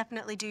you can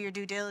definitely do your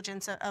due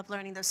diligence of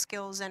learning those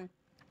skills. And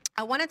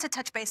I wanted to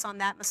touch base on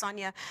that,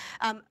 MaSonya.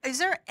 Is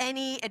there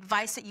any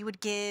advice that you would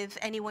give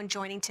anyone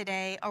joining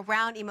today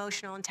around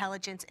emotional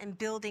intelligence and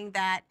building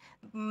that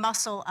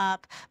muscle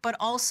up, but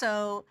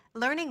also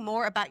learning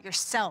more about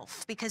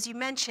yourself? Because you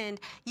mentioned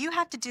you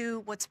have to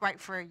do what's right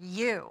for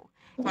you,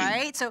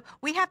 right? So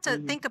we have to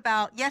think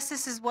about, yes,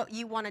 this is what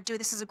you want to do.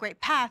 This is a great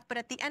path. But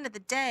at the end of the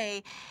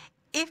day,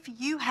 if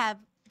you have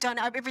done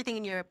everything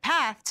in your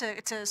path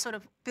to sort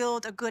of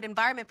build a good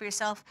environment for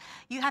yourself,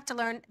 you have to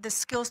learn the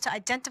skills to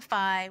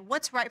identify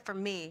what's right for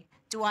me.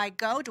 Do I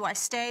go? Do I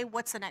stay?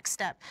 What's the next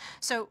step?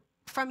 So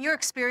from your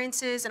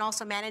experiences and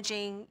also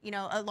managing,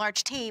 a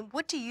large team,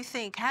 what do you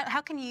think?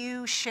 How can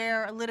you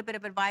share a little bit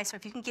of advice, or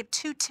if you can give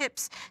 2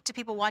 tips to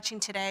people watching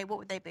today, what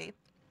would they be?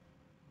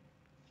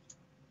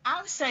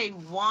 I would say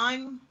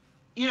one,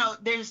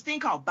 there's a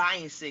thing called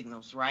buying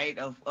signals, right?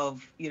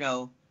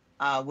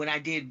 When I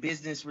did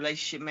business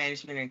relationship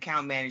management and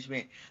account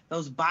management,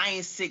 those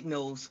buying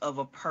signals of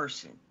a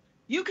person.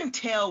 You can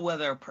tell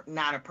whether or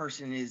not a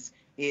person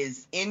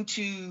is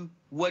into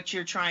what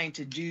you're trying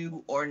to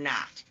do or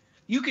not.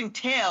 You can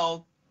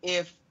tell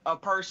if a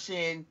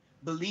person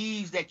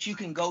believes that you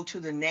can go to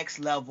the next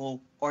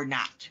level or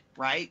not,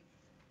 right?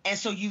 And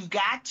so you've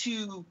got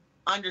to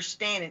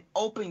understand and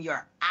open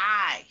your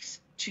eyes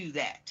to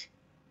that.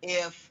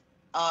 If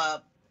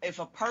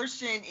a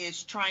person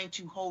is trying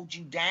to hold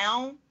you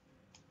down,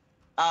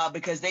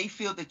 because they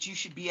feel that you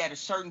should be at a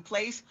certain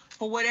place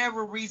for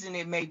whatever reason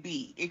it may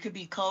be. It could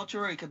be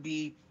culture, it could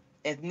be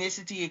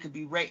ethnicity, it could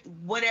be race,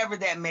 whatever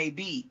that may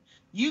be.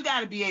 You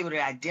got to be able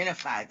to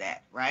identify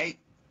that, right?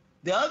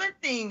 The other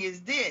thing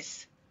is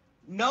this: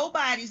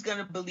 nobody's going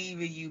to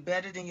believe in you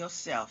better than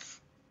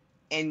yourself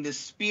and the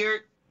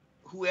spirit,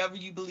 whoever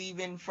you believe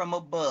in from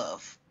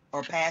above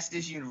or past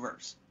this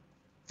universe.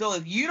 So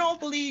if you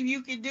don't believe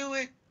you can do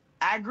it,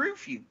 I agree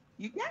with you.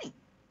 You can't,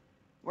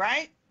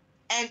 right?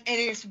 And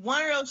it's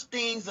one of those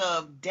things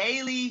of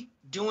daily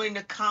doing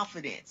the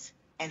confidence.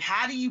 And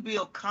how do you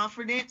build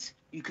confidence?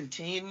 You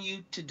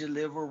continue to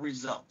deliver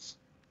results.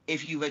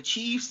 If you've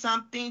achieved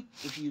something,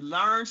 if you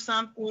learn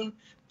something,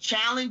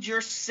 challenge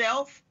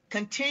yourself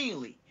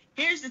continually.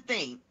 Here's the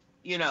thing,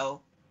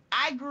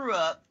 I grew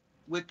up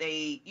with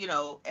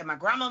at my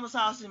grandmama's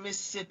house in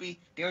Mississippi,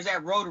 there was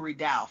that rotary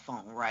dial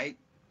phone, right?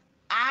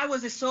 I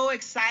was so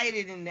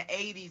excited in the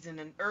 80s and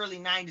the early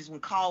 90s when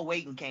call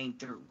waiting came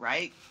through,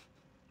 right?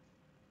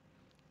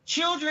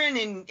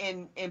 Children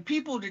and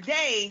people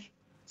today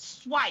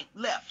swipe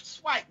left,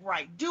 swipe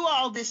right, do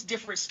all this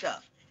different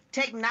stuff.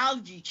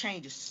 Technology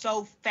changes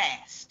so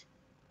fast,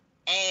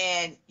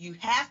 and you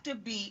have to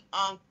be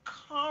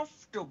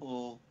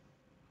uncomfortable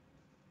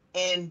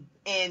and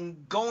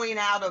going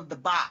out of the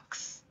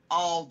box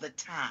all the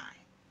time.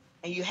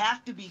 And you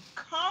have to be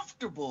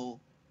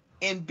comfortable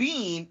in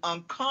being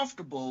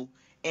uncomfortable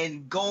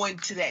and going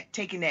to that,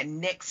 taking that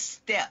next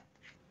step,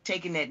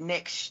 taking that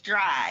next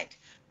stride.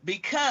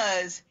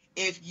 Because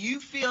if you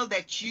feel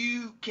that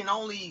you can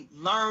only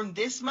learn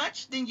this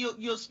much, then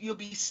you'll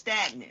be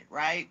stagnant,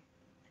 right?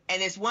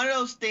 And it's one of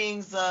those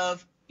things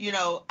of,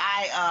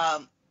 I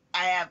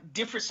have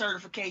different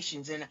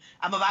certifications, and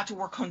I'm about to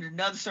work on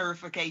another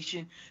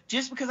certification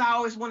just because I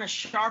always want to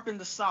sharpen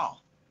the saw,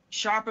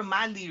 sharpen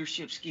my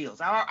leadership skills.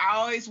 I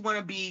always want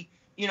to be,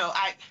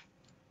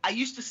 I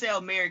used to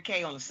sell Mary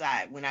Kay on the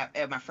side when I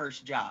at my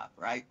first job,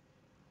 right?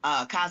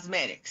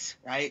 Cosmetics,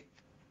 right?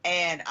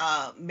 And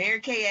Mary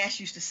Kay Ash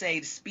used to say,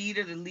 the speed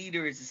of the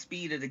leader is the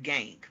speed of the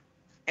game.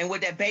 And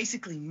what that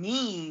basically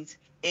means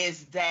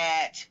is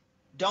that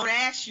don't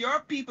ask your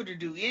people to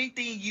do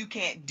anything you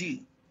can't do,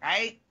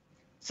 right?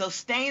 So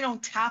staying on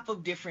top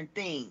of different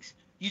things.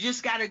 You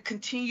just got to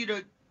continue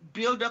to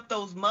build up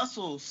those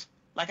muscles,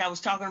 like I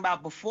was talking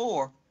about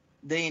before,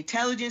 the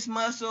intelligence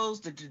muscles,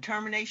 the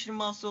determination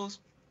muscles.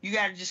 You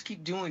got to just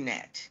keep doing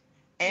that.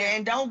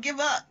 And don't give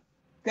up,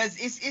 because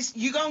it's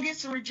you're going to get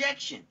some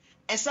rejection.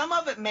 And some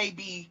of it may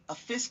be a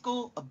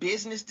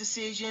business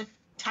decision.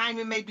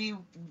 Timing may be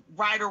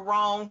right or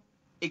wrong.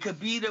 It could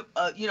be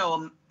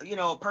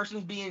a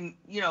person's being,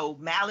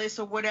 malice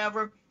or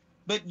whatever.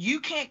 But you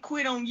can't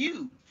quit on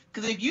you,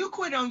 because if you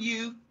quit on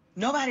you,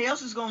 nobody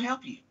else is going to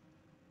help you.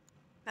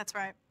 That's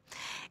right.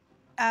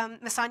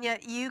 MaSonya,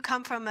 you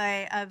come from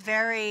a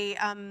very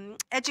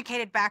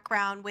educated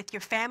background with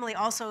your family,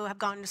 also have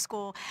gone to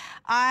school.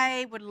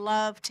 I would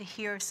love to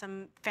hear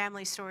some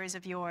family stories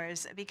of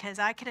yours because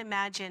I can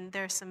imagine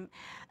there's some,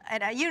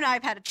 and you and I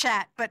have had a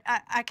chat, but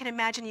I can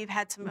imagine you've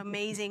had some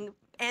amazing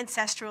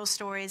ancestral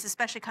stories,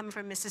 especially coming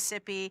from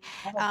Mississippi.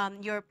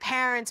 Your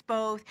parents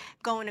both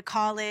going to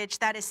college.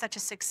 That is such a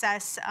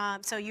success.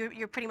 So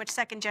you're pretty much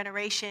second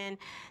generation.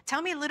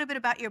 Tell me a little bit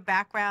about your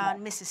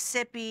background,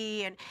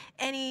 Mississippi, and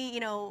any,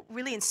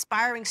 really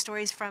inspiring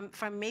stories from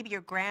maybe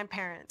your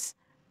grandparents.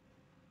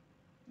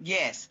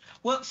 Yes.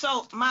 Well,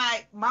 so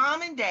my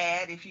mom and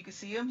dad, if you can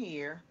see them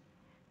here,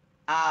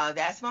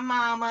 that's my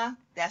mama,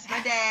 that's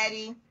my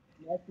daddy,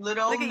 that's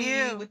little Look old at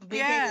me you. with the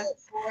big head,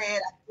 Yeah.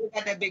 forehead. I still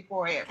got that big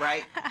forehead,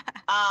 right?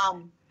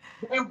 Um,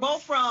 they're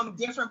both from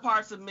different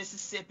parts of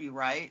Mississippi,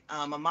 right?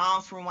 My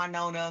mom's from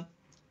Winona.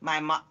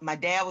 My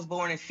dad was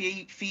born in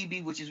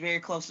Phoebe, which is very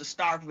close to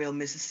Starkville,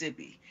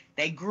 Mississippi.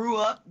 They grew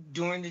up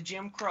during the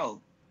Jim Crow,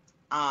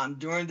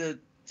 during the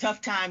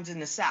tough times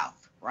in the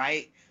South,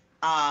 right?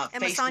 And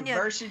Faced MaSonya,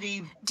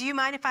 adversity. do you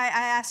mind if I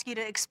ask you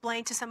to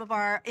explain to some of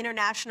our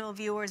international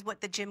viewers what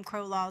the Jim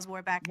Crow laws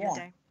were back in the Yeah.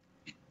 day?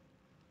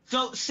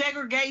 So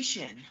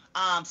segregation,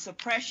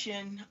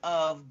 suppression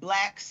of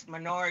blacks,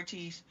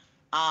 minorities,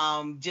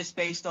 just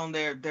based on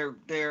their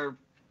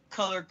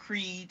color,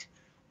 creed,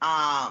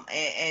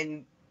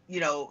 and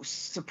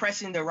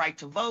suppressing the right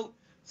to vote,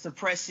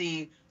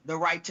 suppressing the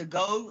right to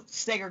go,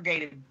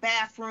 segregated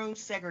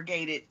bathrooms,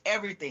 segregated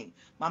everything.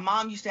 My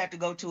mom used to have to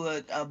go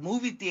to a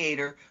movie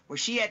theater where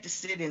she had to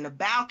sit in the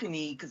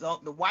balcony because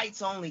the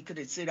whites only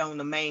could sit on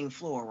the main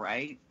floor,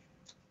 right?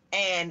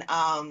 And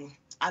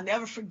I'll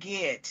never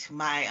forget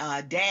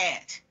my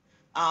dad,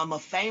 a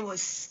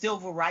famous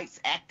civil rights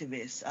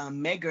activist,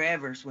 Medgar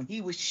Evers, when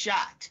he was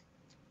shot.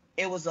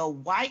 It was a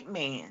white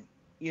man,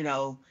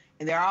 and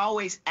there are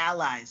always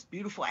allies,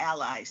 beautiful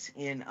allies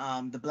in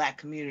the black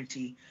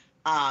community.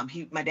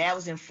 My dad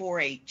was in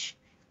 4-H,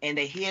 and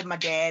they hid my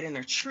dad in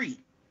a tree,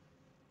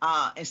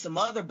 and some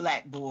other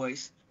black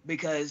boys,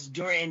 because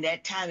during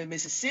that time in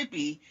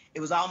Mississippi, it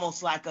was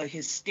almost like a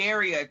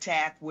hysteria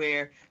attack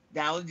where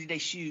not only did they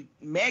shoot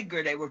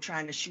Medgar, they were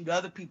trying to shoot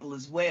other people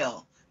as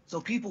well. So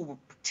people were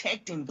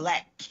protecting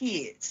black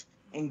kids.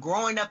 And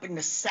growing up in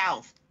the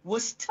South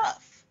was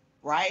tough,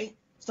 right?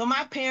 So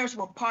my parents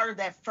were part of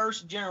that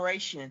first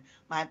generation.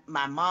 My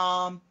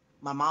mom,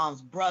 my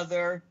mom's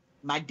brother,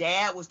 my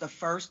dad was the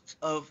first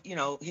of,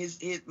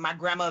 his my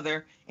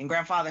grandmother and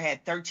grandfather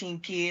had 13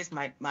 kids.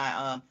 My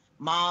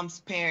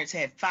mom's parents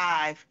had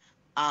 5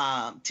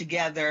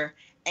 together.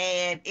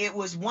 And it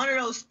was one of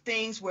those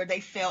things where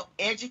they felt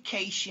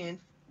education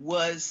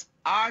was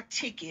our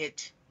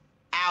ticket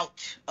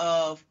out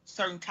of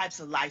certain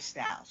types of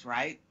lifestyles,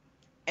 right?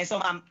 And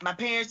so my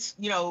parents,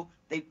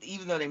 they,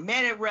 even though they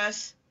met at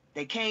Russ,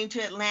 they came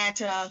to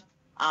Atlanta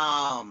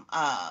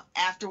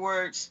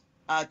afterwards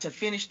to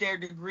finish their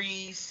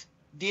degrees,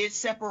 did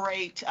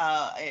separate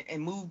and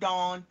moved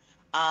on.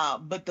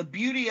 But the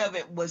beauty of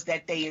it was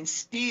that they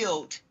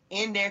instilled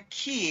in their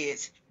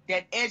kids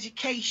that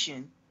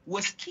education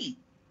was key.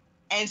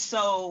 And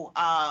so,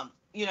 I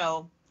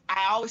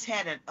always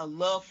had a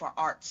love for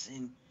arts,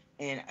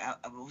 and I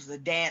was a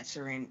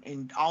dancer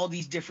and all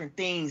these different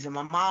things. And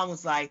my mom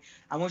was like,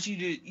 I want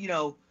you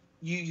to,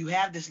 you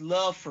have this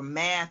love for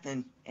math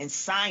and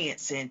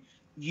science, and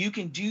you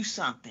can do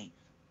something.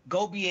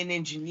 Go be an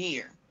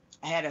engineer.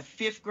 I had a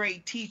 5th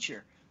grade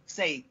teacher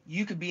say,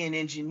 you could be an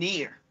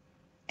engineer.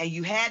 And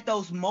you had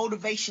those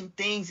motivation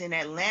things in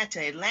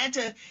Atlanta.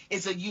 Atlanta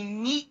is a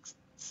unique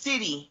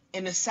city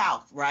in the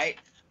South, right?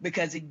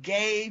 Because it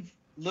gave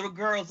little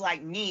girls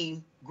like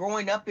me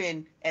growing up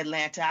in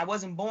Atlanta. I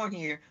wasn't born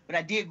here, but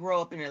I did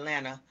grow up in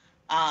Atlanta.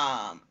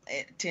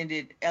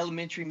 Attended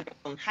elementary, middle,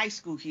 and high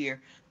school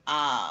here.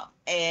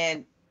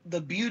 And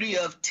the beauty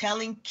of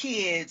telling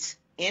kids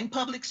in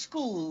public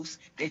schools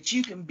that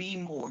you can be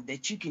more,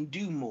 that you can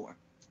do more.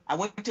 I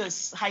went to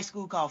a high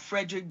school called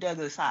Frederick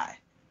Douglass High,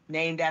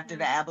 named after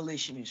the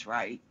abolitionists,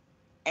 right?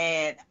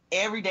 And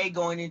every day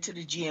going into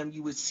the gym,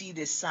 you would see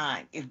this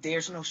sign: if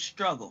there's no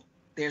struggle,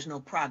 there's no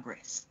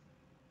progress.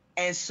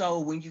 And so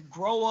when you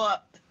grow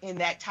up in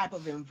that type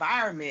of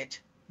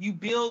environment, you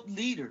build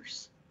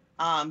leaders.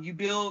 You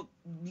build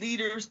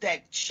leaders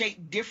that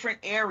shape different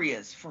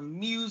areas, from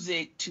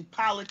music to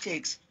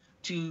politics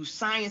to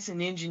science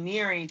and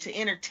engineering to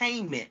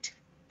entertainment.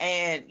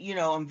 And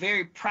I'm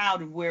very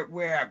proud of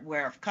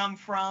where I've come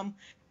from,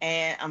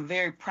 and I'm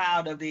very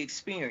proud of the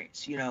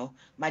experience.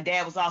 My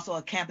dad was also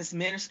a campus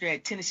minister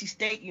at Tennessee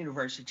State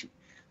University.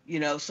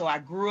 So I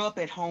grew up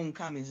at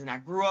homecomings, and I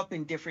grew up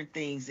in different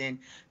things. And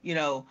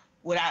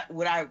what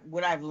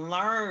I've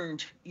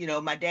learned,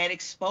 my dad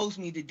exposed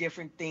me to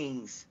different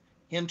things.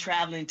 Him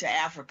traveling to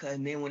Africa,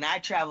 and then when I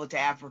traveled to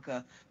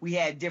Africa, we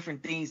had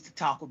different things to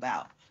talk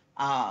about.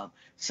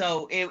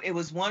 So it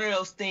was one of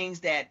those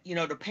things that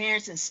the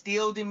parents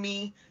instilled in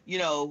me,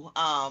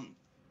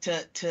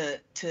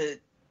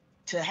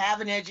 to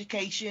have an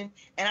education,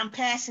 and I'm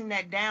passing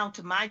that down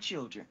to my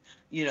children.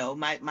 You know,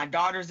 my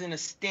daughter's in a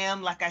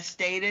STEM, like I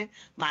stated.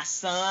 My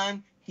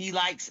son, he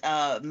likes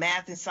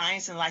math and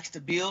science and likes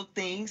to build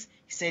things.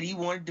 He said he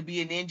wanted to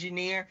be an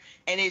engineer,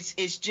 and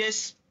it's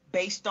just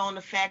based on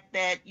the fact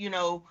that, you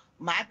know,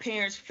 my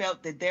parents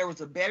felt that there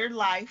was a better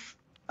life,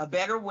 a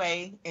better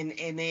way, and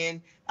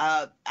then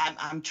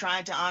I'm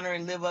trying to honor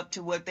and live up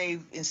to what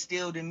they've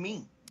instilled in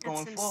me It's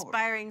going an forward.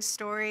 inspiring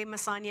story,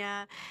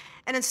 MaSonya,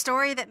 and a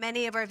story that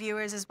many of our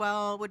viewers as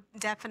well would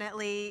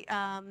definitely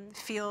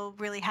feel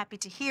really happy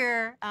to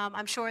hear.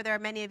 I'm sure there are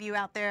many of you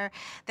out there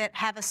that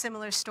have a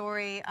similar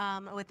story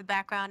with the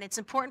background. It's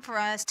important for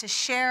us to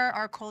share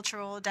our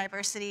cultural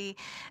diversity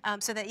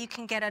so that you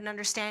can get an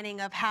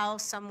understanding of how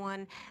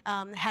someone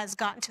has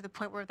gotten to the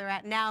point where they're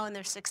at now in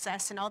their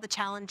success and all the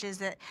challenges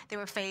that they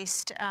were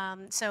faced.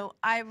 So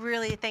I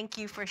really thank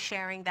you for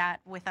sharing that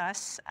with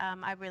us.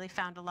 I really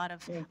found a lot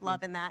of Thank you.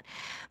 love in that.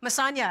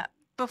 MaSonya,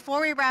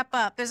 before we wrap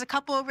up, there's a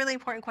couple of really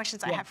important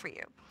questions I Yeah. have for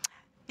you.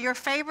 Your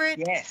favorite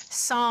Yes.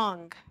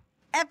 song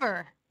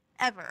ever,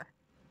 ever.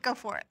 Go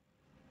for it.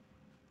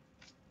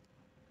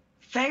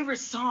 Favorite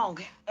song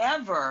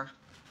ever?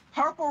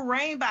 Purple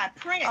Rain by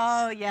Prince.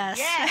 Oh, yes.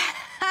 Yes.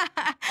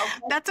 Okay.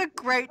 That's a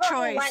great Purple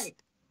choice. Rain.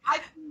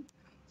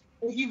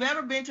 If you've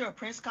ever been to a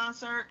Prince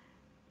concert,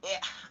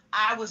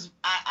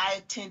 I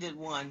attended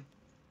one,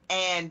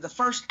 and the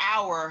first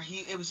hour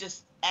it was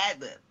just ad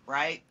lib,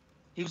 right?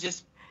 He was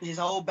just his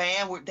whole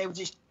band they were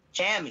just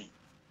jamming,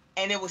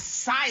 and it was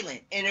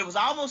silent, and it was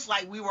almost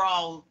like we were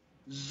all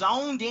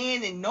zoned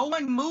in and no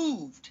one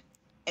moved.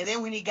 And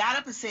then when he got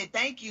up and said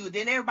thank you,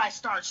 then everybody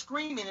started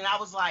screaming, and I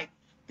was like,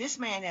 this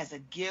man has a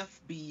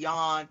gift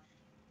beyond.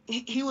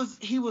 He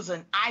was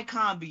an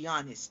icon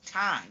beyond his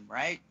time,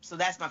 right? So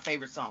that's my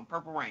favorite song,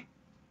 Purple Rain.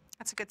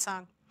 That's a good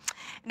song.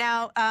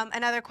 Now,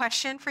 another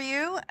question for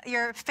you.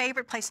 Your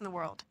favorite place in the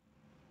world?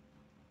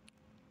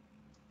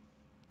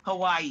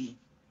 Hawaii.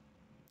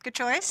 Good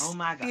choice. Oh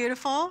my God.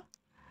 Beautiful.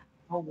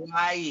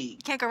 Hawaii.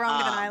 Can't go wrong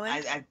with an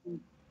island.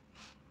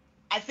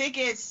 I think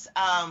it's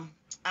I'm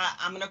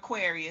an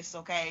Aquarius,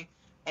 okay,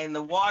 and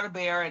the water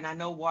bear, and I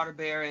know water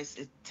bear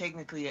is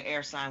technically an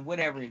air sign,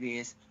 whatever it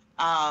is.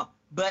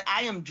 But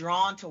I am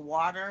drawn to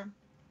water.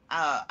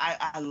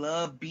 I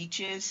love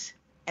beaches,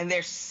 and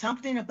there's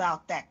something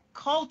about that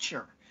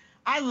culture.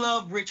 I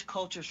love rich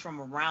cultures from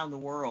around the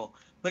world,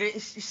 but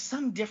it's just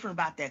something different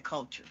about that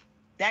culture.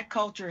 That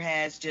culture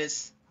has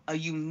just a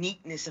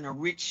uniqueness and a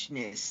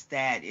richness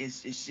that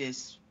is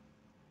just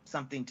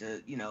something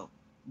to, you know,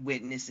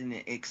 witness and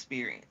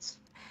experience.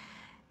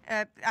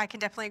 I can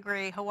definitely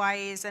agree.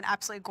 Hawaii is an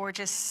absolutely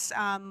gorgeous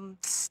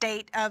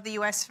state of the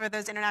U.S. for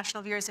those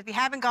international viewers. If you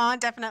haven't gone,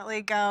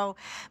 definitely go.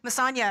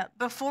 MaSonya,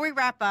 before we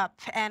wrap up,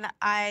 and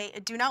I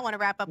do not want to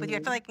wrap up with you. I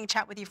feel like I can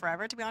chat with you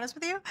forever, to be honest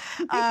with you.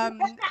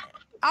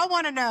 I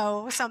want to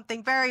know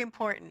something very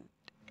important,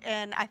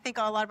 and I think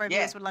a lot of our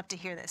viewers would love to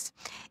hear this.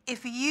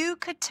 If you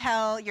could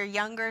tell your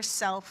younger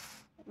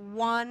self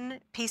one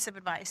piece of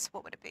advice,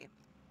 what would it be?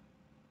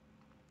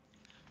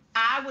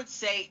 I would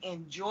say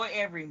enjoy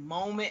every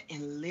moment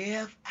and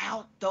live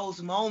out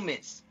those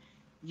moments.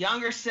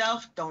 Younger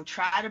self, don't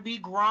try to be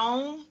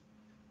grown.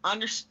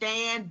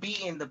 Understand, be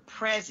in the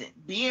present.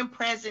 Being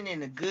present in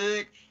the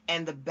good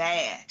and the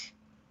bad.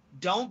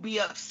 Don't be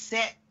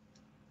upset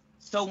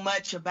so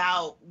much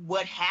about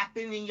what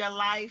happened in your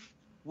life,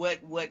 what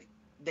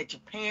that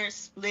your parents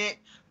split,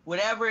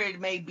 whatever it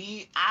may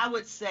be. I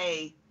would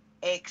say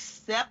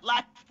accept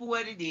life for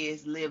what it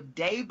is, live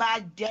day by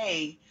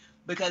day,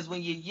 because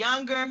when you're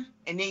younger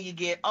and then you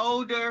get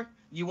older,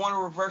 you want to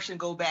reverse and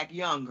go back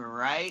younger,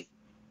 right?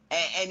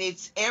 And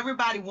it's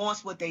everybody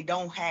wants what they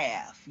don't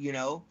have, you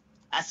know.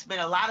 I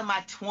spent a lot of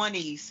my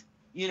 20s,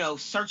 you know,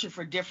 searching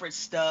for different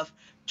stuff,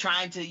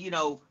 trying to, you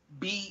know,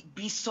 be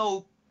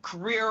so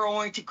career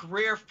oriented,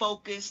 career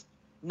focused,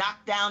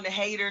 knock down the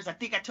haters. I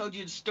think I told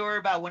you the story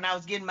about when I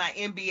was getting my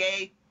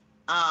MBA.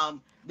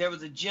 There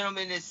was a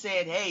gentleman that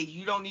said, hey,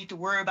 you don't need to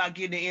worry about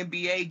getting an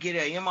MBA, get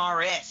an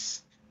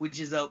MRS, which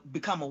is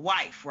become a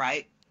wife,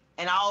 right?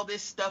 And all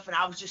this stuff. And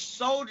I was just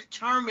so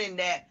determined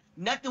that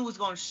nothing was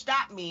going to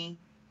stop me.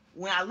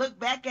 When I look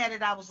back at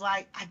it, I was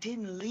like, I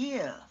didn't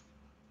live.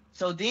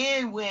 So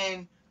then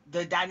when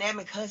the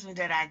dynamic husband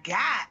that I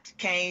got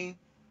came,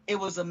 it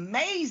was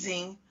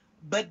amazing.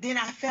 But then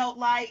I felt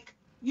like,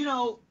 you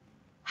know,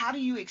 how do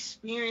you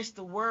experience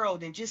the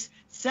world and just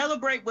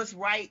celebrate what's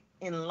right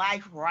in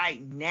life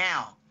right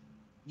now?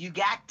 You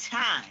got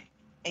time,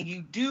 and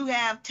you do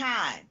have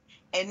time.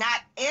 And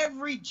not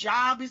every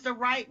job is the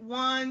right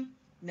one.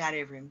 Not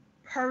every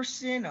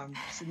person or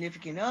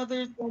significant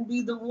other is going to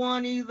be the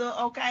one either,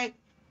 okay?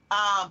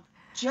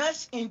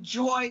 Just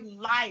enjoy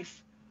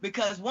life,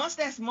 because once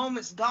that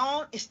moment's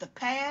gone, it's the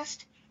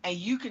past, and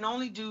you can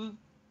only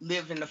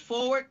live in the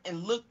forward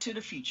and look to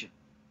the future.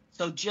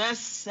 So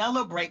just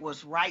celebrate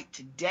what's right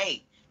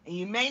today. And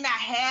you may not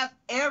have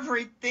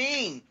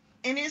everything,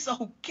 and it's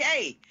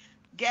okay.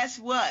 Guess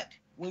what?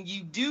 When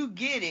you do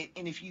get it,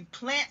 and if you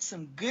plant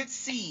some good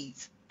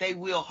seeds, they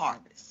will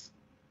harvest.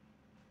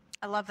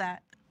 I love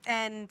that.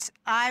 And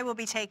I will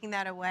be taking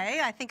that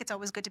away. I think it's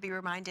always good to be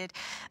reminded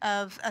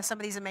of some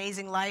of these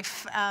amazing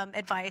life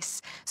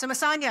advice. So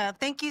MaSonya,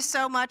 thank you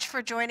so much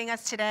for joining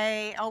us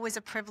today. Always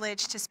a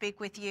privilege to speak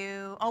with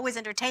you. Always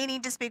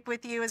entertaining to speak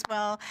with you as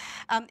well.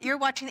 You're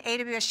watching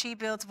AWS She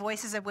Builds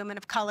Voices of Women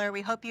of Color.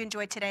 We hope you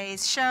enjoyed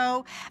today's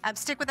show.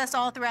 Stick with us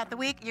all throughout the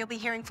week. You'll be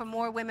hearing from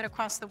more women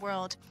across the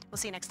world. We'll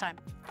see you next time.